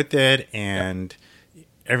going down with it, and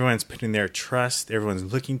everyone's putting their trust,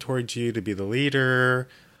 everyone's looking towards you to be the leader,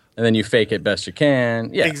 and then you fake it best you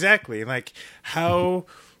can. Yeah, exactly. Like how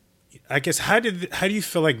do you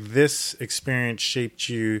feel like this experience shaped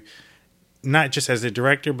you, not just as a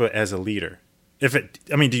director but as a leader? Do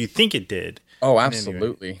you think it did? Oh,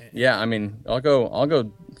 absolutely. Anyway. Yeah, I'll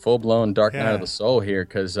go full blown Dark Night of the Soul here,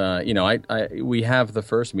 because we have the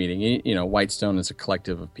first meeting. Whitestone is a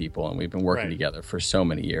collective of people, and we've been working together for so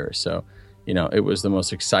many years. So, it was the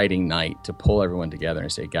most exciting night to pull everyone together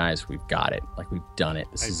and say, guys, we've got it. Like, we've done it.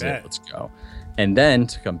 This is it. Let's go. And then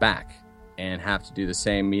to come back and have to do the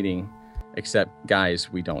same meeting, except,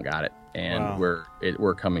 guys, we don't got it, and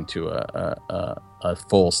we're coming to a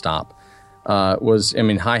full stop. Was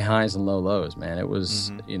high highs and low lows, man. It was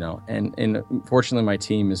mm-hmm. and fortunately my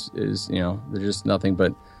team is they're just nothing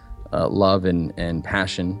but love and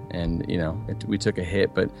passion, and we took a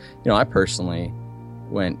hit, but I personally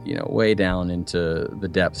went way down into the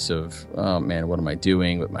depths of, oh man, what am I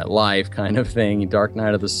doing with my life, kind of thing. Dark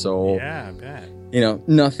Night of the Soul. Yeah, I bet.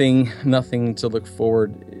 Nothing to look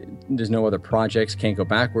forward. There's no other projects, can't go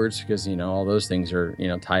backwards, because all those things are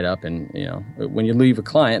tied up, and when you leave a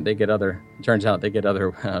client, turns out they get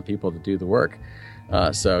other people to do the work,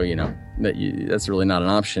 so that's really not an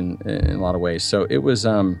option in a lot of ways. So it was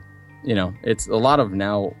it's a lot of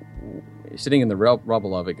now sitting in the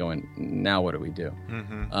rubble of it going, now what do we do?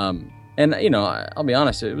 Mm-hmm. And I'll be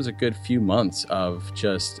honest, it was a good few months of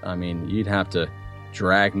just, you'd have to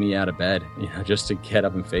drag me out of bed just to get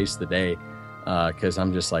up and face the day. because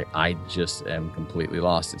I'm just like, I just am completely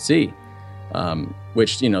lost at sea.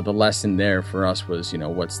 Which, the lesson there for us was,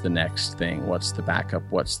 what's the next thing? What's the backup?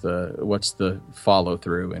 What's the follow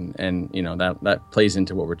through? And that plays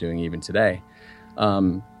into what we're doing even today.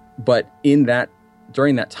 But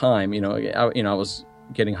during that time, I was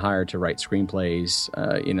getting hired to write screenplays.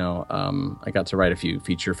 I got to write a few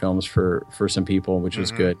feature films for some people, which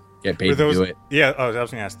was good. Get paid to do it. Yeah. Oh, I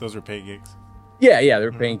was going to ask, those were paid gigs? Yeah. They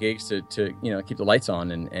were paying gigs to keep the lights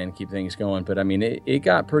on and keep things going. But I mean, it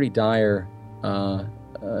got pretty dire.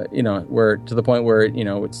 Where to the point where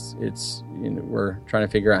it's we're trying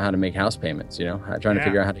to figure out how to make house payments. Trying to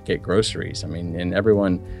figure out how to get groceries. I mean, and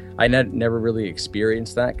everyone, I never really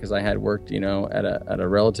experienced that because I had worked at a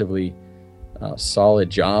relatively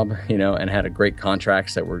solid job, and had great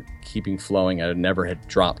contracts that were keeping flowing. I never had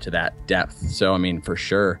dropped to that depth. So I mean, for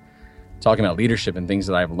sure, talking about leadership and things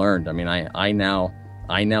that I've learned. I mean, I now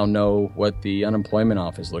know what the unemployment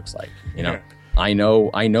office looks like. I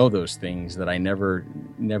know those things that I never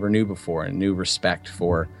knew before, and knew respect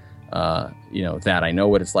for, that. I know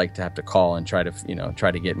what it's like to have to call and try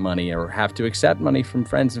to get money, or have to accept money from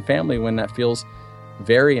friends and family when that feels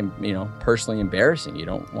very, personally embarrassing. You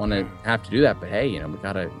don't want to have to do that, but hey,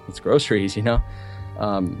 it's groceries,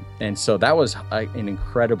 and so that was an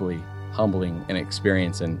incredibly humbling an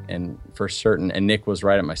experience, and for certain. And Nick was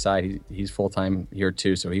right at my side. He's full-time here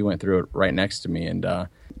too, so he went through it right next to me. And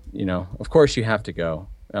of course you have to go,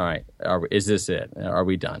 all right, is this it? Are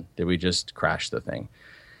we done? Did we just crash the thing?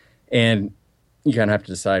 And you kind of have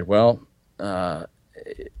to decide, well,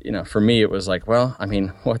 for me, it was like, well, I mean,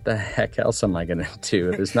 what the heck else am I going to do?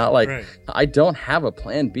 It's not like right. I don't have a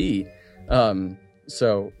plan B.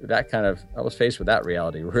 So that I was faced with that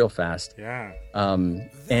reality real fast. Yeah.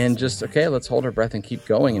 And just, okay, let's hold our breath and keep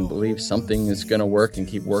going and believe something is going to work, and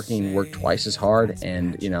keep working, work twice as hard,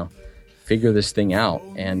 and, figure this thing out.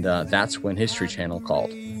 And that's when History Channel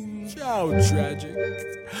called. How tragic.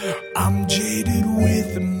 I'm jaded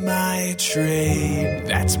with my trade.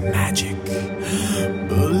 That's magic.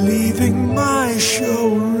 Believing my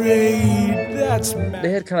show rate. That's magic.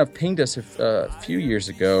 They had kind of pinged us a few years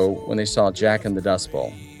ago when they saw Jack and the Dust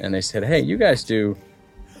Bowl, and they said, hey, you guys do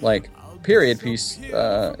like period piece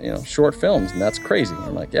short films, and that's crazy.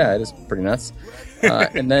 I'm like, yeah, it is pretty nuts.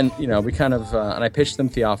 And then we kind of and I pitched them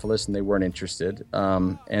Theophilus, and they weren't interested.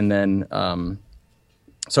 And then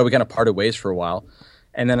so we kind of parted ways for a while,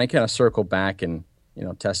 and then I kind of circled back and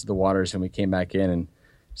tested the waters, and we came back in and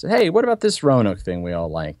said, hey, what about this Roanoke thing we all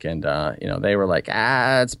like? And they were like,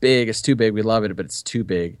 it's big, it's too big, we love it, but it's too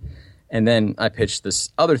big. And then I pitched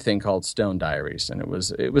this other thing called Stone Diaries, and it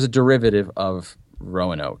was a derivative of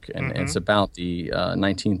Roanoke, and it's about the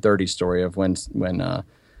 1930s story of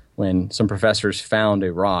when some professors found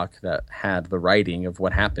a rock that had the writing of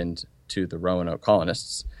what happened to the Roanoke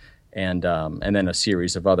colonists, and then a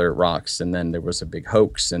series of other rocks, and then there was a big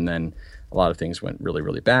hoax, and then a lot of things went really,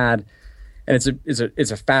 really bad. And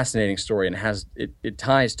it's a fascinating story, and it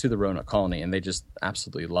ties to the Roanoke colony, and they just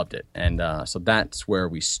absolutely loved it. And so that's where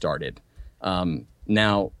we started.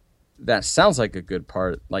 Now that sounds like a good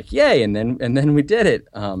part, like yay, and then we did it.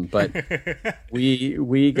 But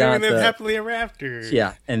we got the happily ever after.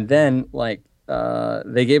 Yeah, and then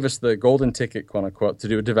they gave us the golden ticket, quote unquote, to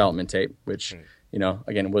do a development tape, which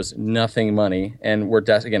again was nothing money, and we're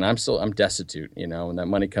I'm destitute, when that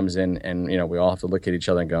money comes in, and we all have to look at each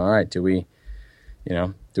other and go, all right, do we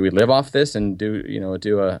live off this and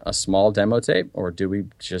do a small demo tape, or do we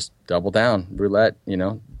just double down, roulette,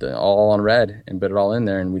 all on red and put it all in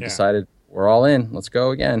there? And we decided we're all in, let's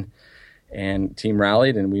go again. And team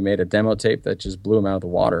rallied, and we made a demo tape that just blew them out of the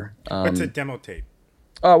water. What's a demo tape?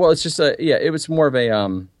 Oh, well, it's just it was more of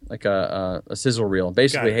a sizzle reel.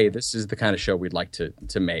 Basically, hey, this is the kind of show we'd like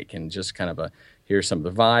to make, and just kind of here's some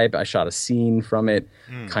of the vibe. I shot a scene from it,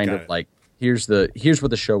 like here's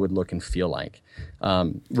what the show would look and feel like.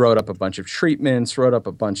 Wrote up a bunch of treatments, wrote up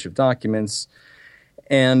a bunch of documents,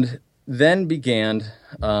 and then began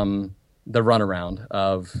the runaround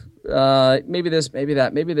of maybe this, maybe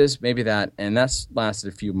that, maybe this, maybe that, and that's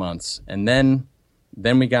lasted a few months, and then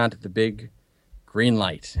we got the big green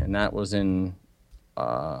light, and that was in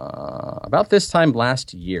about this time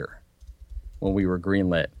last year when we were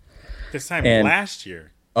greenlit. This time last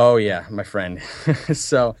year. Oh yeah, my friend.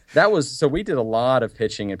 So we did a lot of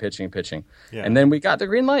pitching. Yeah. And then we got the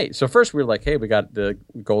green light. So first we were like, hey, we got the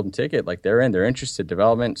golden ticket, like they're interested,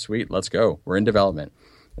 development, sweet, let's go. We're in development.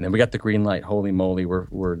 And then we got the green light. Holy moly,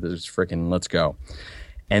 we're this freaking let's go.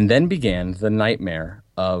 And then began the nightmare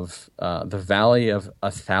of the valley of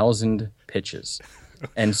 1,000 pitches.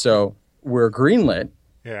 And so we're greenlit,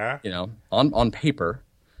 yeah, on paper.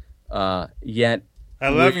 Yet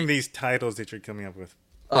I'm loving these titles that you're coming up with.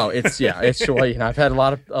 Oh, it's well, I've had a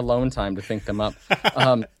lot of alone time to think them up.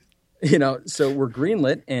 So we're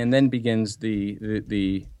greenlit, and then begins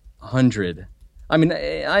the 100. I mean,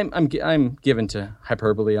 I'm given to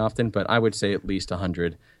hyperbole often, but I would say at least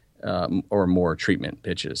 100 or more treatment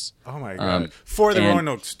pitches. Oh my god! For the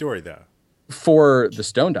Roanoke story, though. For the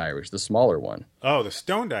Stone Diaries, the smaller one. Oh, the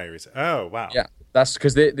Stone Diaries. Oh, wow. Yeah. That's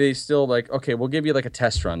because they still like, okay, we'll give you like a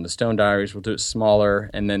test run. The Stone Diaries, we'll do it smaller.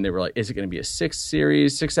 And then they were like, is it going to be a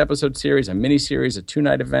 6-episode series, a mini series, a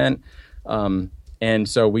 2-night event? And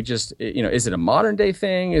so we just, is it a modern day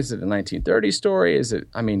thing? Is it a 1930s story?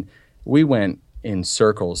 We went in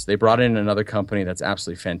circles. They brought in another company that's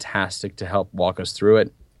absolutely fantastic to help walk us through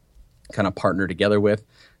it, kind of partner together with.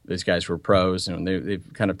 These guys were pros, and they've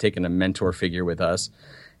kind of taken a mentor figure with us.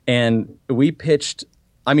 And we pitched.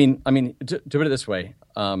 To put it this way,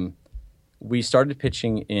 we started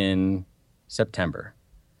pitching in September,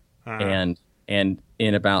 and in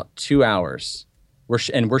about 2 hours, we're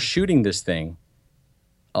shooting this thing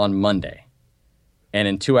on Monday, and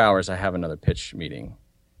in 2 hours, I have another pitch meeting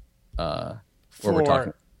where we're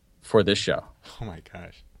talking for this show. Oh my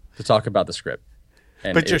gosh! To talk about the script.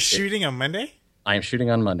 But you're shooting on Monday? I am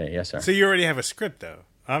shooting on Monday. Yes, sir. So you already have a script, though.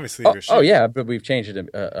 Obviously, yeah, but we've changed it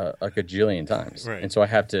a gajillion times, right. And so I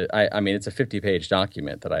have to. It's a 50-page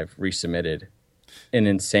document that I've resubmitted in an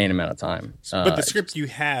insane amount of time. But the script you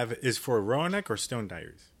have is for Roanoke or Stone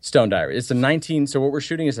Diaries? Stone Diaries. It's So what we're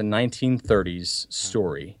shooting is a 1930s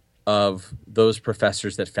story of those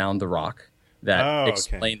professors that found the rock that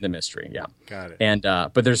explained the mystery. Yeah, got it. And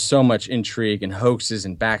but there's so much intrigue and hoaxes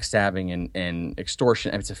and backstabbing and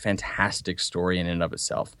extortion. It's a fantastic story in and of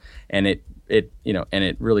itself, and it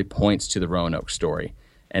really points to the Roanoke story.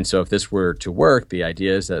 And so if this were to work, the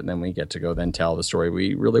idea is that then we get to go then tell the story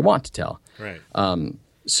we really want to tell. Right.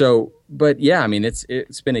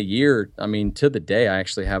 It's been a year. To the day, I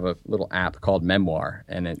actually have a little app called Memoir,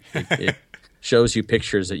 and it shows you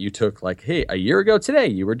pictures that you took, like, hey, a year ago today,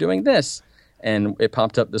 you were doing this. And it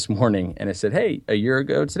popped up this morning, and it said, hey, a year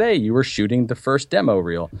ago today, you were shooting the first demo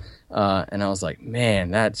reel. And I was like,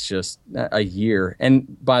 man, that's just a year.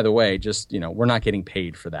 And by the way, we're not getting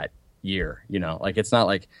paid for that year. It's not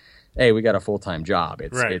like, hey, we got a full-time job.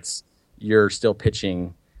 It's you're still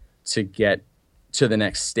pitching to get to the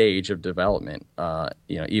next stage of development.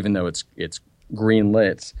 Even though it's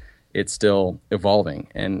green-lit, it's still evolving.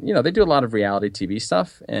 And, they do a lot of reality TV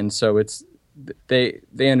stuff. And so they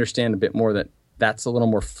understand a bit more that's a little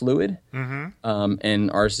more fluid,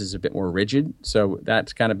 and ours is a bit more rigid. So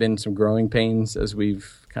that's kind of been some growing pains as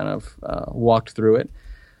we've kind of walked through it.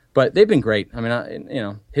 But they've been great.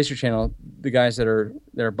 History Channel, the guys that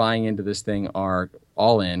are buying into this thing are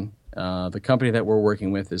all in. The company that we're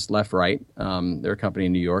working with is Left Right. They're a company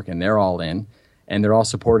in New York, and they're all in, and they're all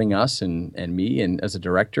supporting us and me and as a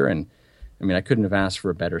director. And I couldn't have asked for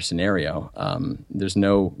a better scenario. There's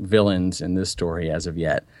no villains in this story as of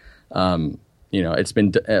yet. It's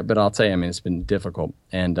been, but I'll tell you, it's been difficult,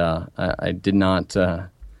 and I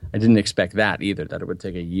didn't expect that either. That it would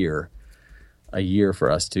take a year for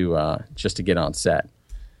us to just to get on set.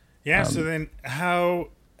 Yeah. So then, how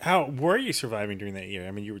were you surviving during that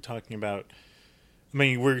year? You were talking about.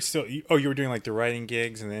 We're still. You were doing like the writing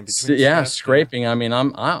gigs and then between. Yeah, scraping. I'm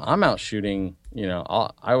out shooting.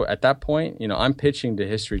 At that point, I'm pitching to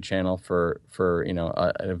History Channel for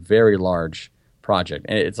a very large project,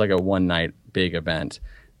 and it's like a one-night big event.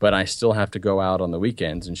 But I still have to go out on the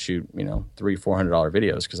weekends and shoot $300-400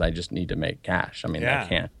 videos because I just need to make cash. I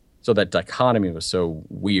can't. So that dichotomy was so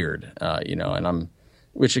weird, and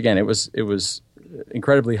which again, it was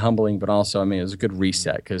incredibly humbling, but also it was a good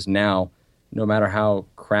reset because now, no matter how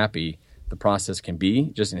crappy the process can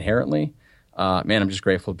be, just inherently. I'm just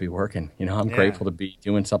grateful to be working. I'm grateful to be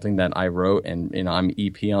doing something that I wrote, and I'm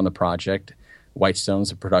EP on the project. Whitestone's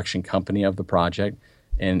the production company of the project,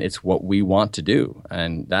 and it's what we want to do.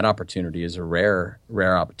 And that opportunity is a rare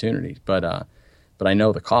opportunity. But I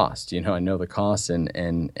know the cost. I know the cost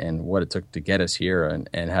and what it took to get us here,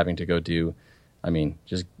 and having to go do,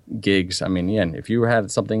 just gigs. If you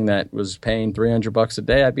had something that was paying $300 a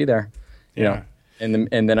day, I'd be there. Yeah. And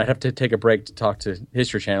then I'd have to take a break to talk to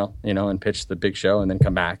History Channel, and pitch the big show and then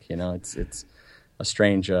come back. It's a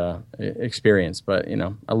strange experience, but,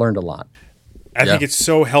 I learned a lot. I think it's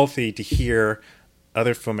so healthy to hear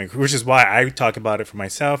other filmmakers, which is why I talk about it for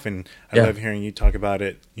myself, and I love hearing you talk about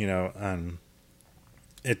it,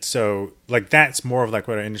 it's so, that's more of what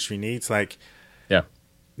our industry needs.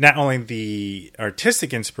 Not only the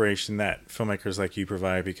artistic inspiration that filmmakers like you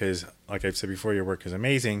provide, because like I've said before, your work is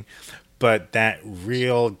amazing, but that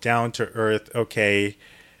real down to earth, okay,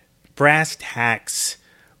 brass tacks,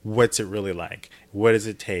 what's it really like? What does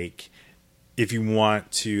it take if you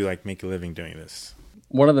want to like make a living doing this?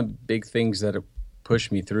 One of the big things that have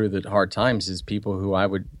pushed me through the hard times is people who I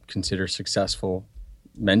would consider successful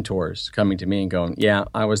mentors coming to me and going, yeah,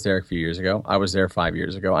 I was there a few years ago. I was there 5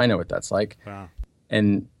 years ago. I know what that's like. Wow.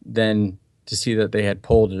 And then to see that they had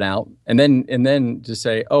pulled it out and then to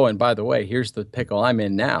say, oh, and by the way, here's the pickle I'm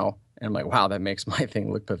in now. And I'm like, wow, that makes my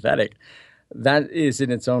thing look pathetic. That is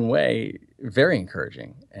in its own way very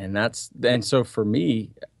encouraging. And so for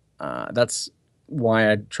me, that's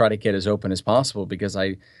why I try to get as open as possible, because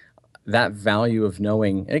that value of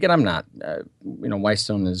knowing, and again, I'm not,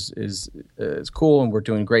 Whitestone is cool and we're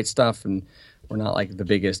doing great stuff and we're not like the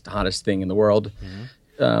biggest, hottest thing in the world.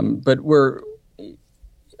 Mm-hmm. But we're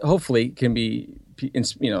hopefully can be,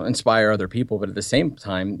 inspire other people. But at the same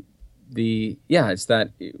time, it's that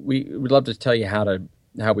we would love to tell you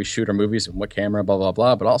how we shoot our movies and what camera, blah, blah,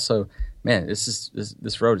 blah. But also, man,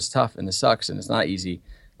 this road is tough and this sucks and it's not easy.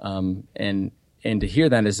 And to hear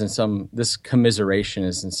that this commiseration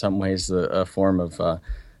is in some ways a form of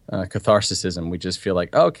catharsism. We just feel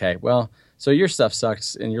like, okay, well, so your stuff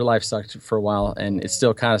sucks and your life sucked for a while and it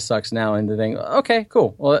still kind of sucks now. And the thing, okay,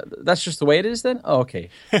 cool. Well, that's just the way it is then? Oh, okay.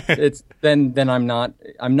 Then I'm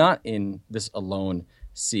not in this alone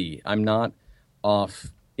sea. I'm not off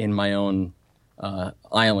in my own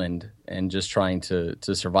island and just trying to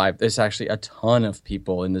survive. There's actually a ton of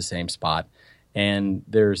people in the same spot. And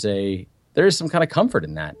there is some kind of comfort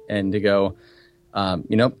in that. And to go,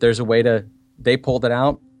 there's a way they pulled it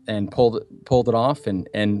out and pulled it off.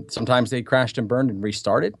 And sometimes they crashed and burned and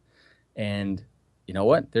restarted. And you know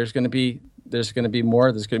what? There's going to be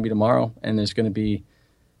more, there's going to be tomorrow, and there's going to be,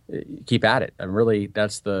 keep at it. And really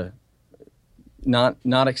that's the,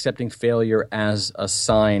 not accepting failure as a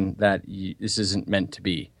sign that this isn't meant to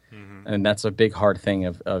be. Mm-hmm. And that's a big hard thing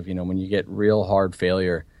of when you get real hard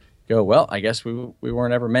failure, go, well, I guess we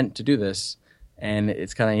weren't ever meant to do this. And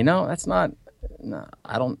it's kind of, that's not, no,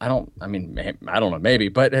 I don't know, maybe,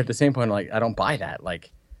 but at the same point, like, I don't buy that.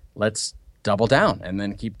 Like, let's double down and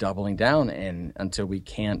then keep doubling down and until we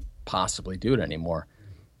can't possibly do it anymore.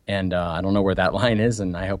 And I don't know where that line is,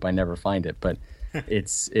 and I hope I never find it, but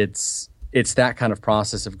it's that kind of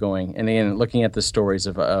process of going, and again, looking at the stories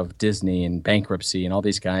of Disney and bankruptcy and all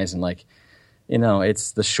these guys, and like,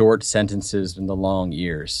 it's the short sentences and the long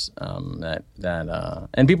years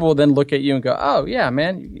and people will then look at you and go, oh yeah,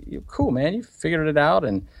 man, you're cool, man, you figured it out.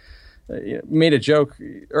 And made a joke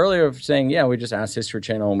earlier of saying, yeah, we just asked History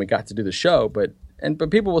Channel and we got to do the show, but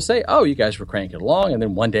people will say, oh, you guys were cranking along, and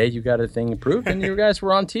then one day you got a thing approved and you guys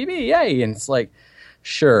were on TV, yay! And it's like,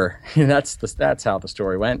 sure, that's how the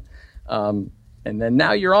story went. And then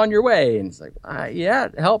now you're on your way, and it's like, yeah,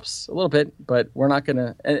 it helps a little bit, but we're not going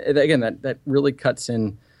to. Again, that really cuts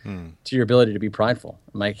in to your ability to be prideful.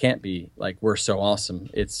 I can't be like, we're so awesome.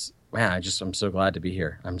 It's, man, I'm so glad to be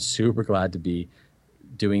here. I'm super glad to be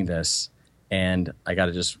doing this, and I got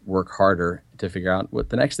to just work harder to figure out what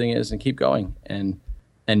the next thing is and keep going, and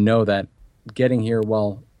know that getting here,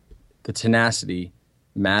 well, the tenacity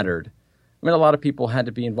mattered. I mean, a lot of people had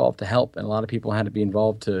to be involved to help, and a lot of people had to be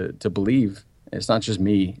involved to believe. It's not just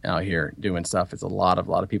me out here doing stuff. It's a lot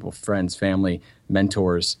of people, friends, family,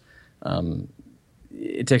 mentors.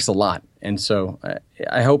 It takes a lot. And so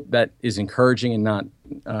I hope that is encouraging and not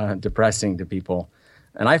depressing to people.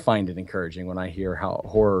 And I find it encouraging when I hear how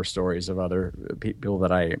horror stories of other people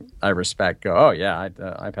that I respect go, oh, yeah,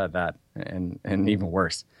 I've had that, and even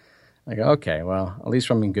worse. I go, okay, well, at least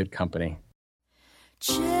I'm in good company.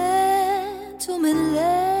 Gentlemen,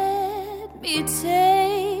 let me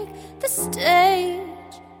take the stage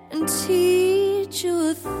and teach you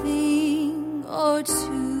a thing or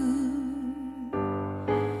two.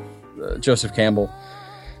 Joseph Campbell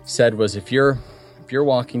said was, if you're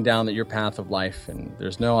walking down your path of life and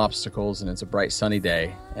there's no obstacles and it's a bright sunny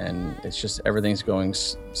day and it's just everything's going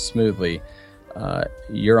smoothly,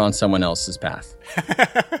 you're on someone else's path.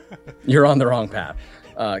 You're on the wrong path,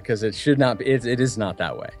 because it should not be. It is not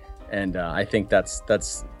that way. And I think that's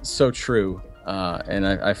so true, and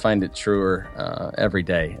I find it truer every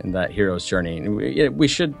day in that hero's journey. And we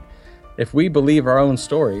should, if we believe our own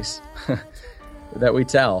stories that we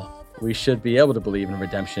tell, we should be able to believe in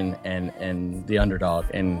redemption and the underdog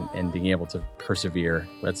and being able to persevere.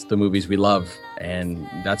 That's the movies we love, and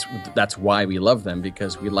that's why we love them,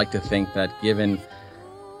 because we like to think that given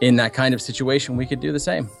in that kind of situation, we could do the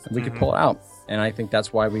same. We could pull it out. And I think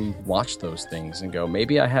that's why we watch those things and go,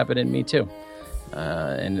 maybe I have it in me too.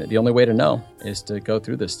 And the only way to know is to go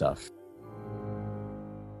through this stuff.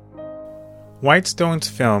 Whitestone's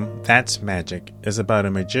film, That's Magic, is about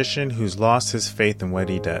a magician who's lost his faith in what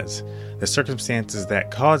he does, the circumstances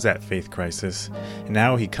that cause that faith crisis, and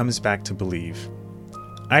how he comes back to believe.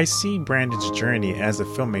 I see Brandon's journey as a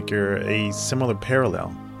filmmaker a similar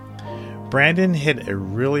parallel. Brandon hit a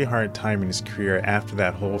really hard time in his career after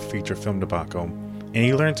that whole feature film debacle, and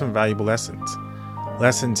he learned some valuable lessons.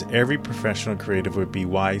 Lessons every professional creative would be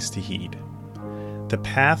wise to heed. The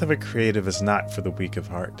path of a creative is not for the weak of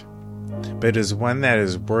heart, but it is one that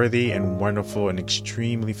is worthy and wonderful and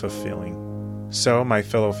extremely fulfilling. So, my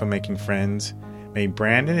fellow filmmaking friends, may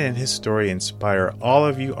Brandon and his story inspire all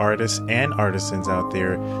of you artists and artisans out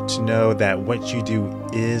there to know that what you do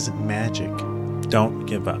is magic. Don't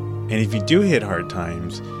give up. And if you do hit hard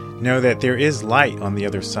times, know that there is light on the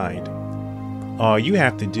other side. All you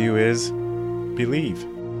have to do is believe.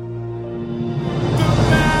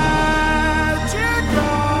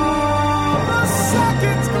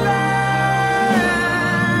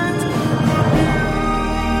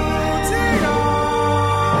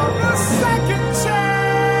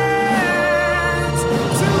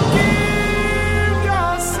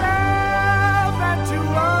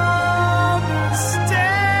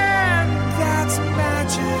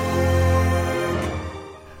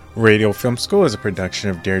 Radio Film School is a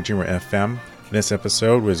production of Daredreamer FM. This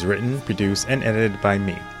episode was written, produced, and edited by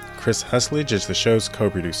me. Chris Husledge is the show's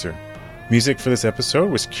co-producer. Music for this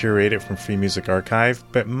episode was curated from Free Music Archive,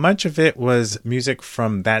 but much of it was music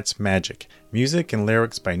from That's Magic. Music and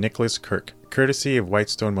lyrics by Nicholas Kirk, courtesy of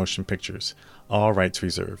Whitestone Motion Pictures. All rights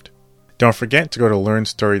reserved. Don't forget to go to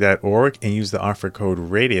learnstory.org and use the offer code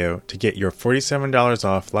RADIO to get your $47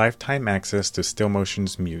 off lifetime access to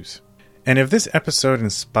Stillmotion's Muse. And if this episode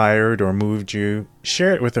inspired or moved you,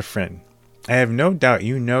 share it with a friend. I have no doubt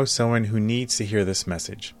you know someone who needs to hear this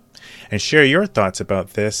message. And share your thoughts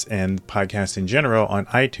about this and the podcast in general on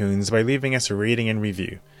iTunes by leaving us a rating and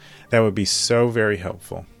review. That would be so very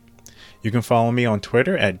helpful. You can follow me on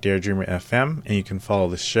Twitter at DaredreamerFM, and you can follow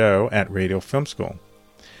the show at Radio Film School.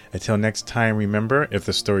 Until next time, remember, if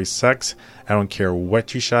the story sucks, I don't care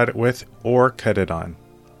what you shot it with or cut it on.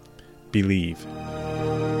 Believe.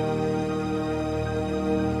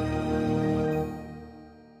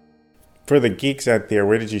 For the geeks out there,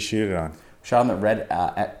 where did you shoot it on? Shot on the Red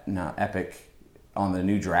Epic on the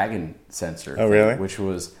new Dragon sensor. Oh, really? Which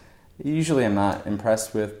was, usually I'm not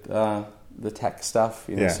impressed with the tech stuff.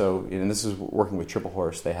 You know, yeah. So, and this is working with Triple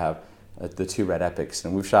Horse. They have the two Red Epics,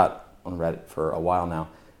 and we've shot on Red for a while now.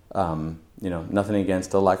 Nothing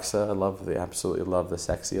against Alexa. Absolutely love the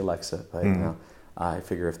sexy Alexa. But, I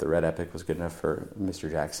figure if the Red Epic was good enough for Mr.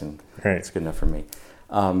 Jackson, it's good enough for me.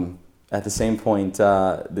 At the same point, we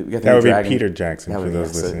got the that would Dragon. Be Peter Jackson for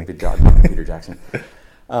those listening. Peter Jackson.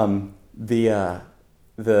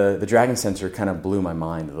 The Dragon sensor kind of blew my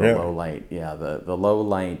mind. The really? Low light, the low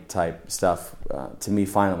light type stuff to me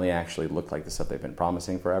finally actually looked like the stuff they've been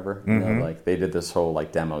promising forever. Mm-hmm. You know, like they did this whole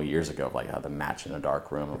demo years ago of like how the match in a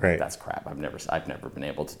dark room. Right. That's crap. I've never been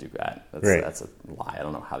able to do that. That's a lie. I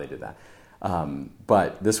don't know how they did that.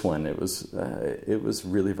 But this one, it was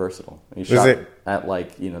really versatile. You shot it at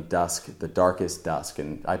dusk, the darkest dusk,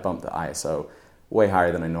 and I bumped the ISO way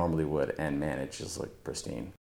higher than I normally would, and man, it just looked pristine.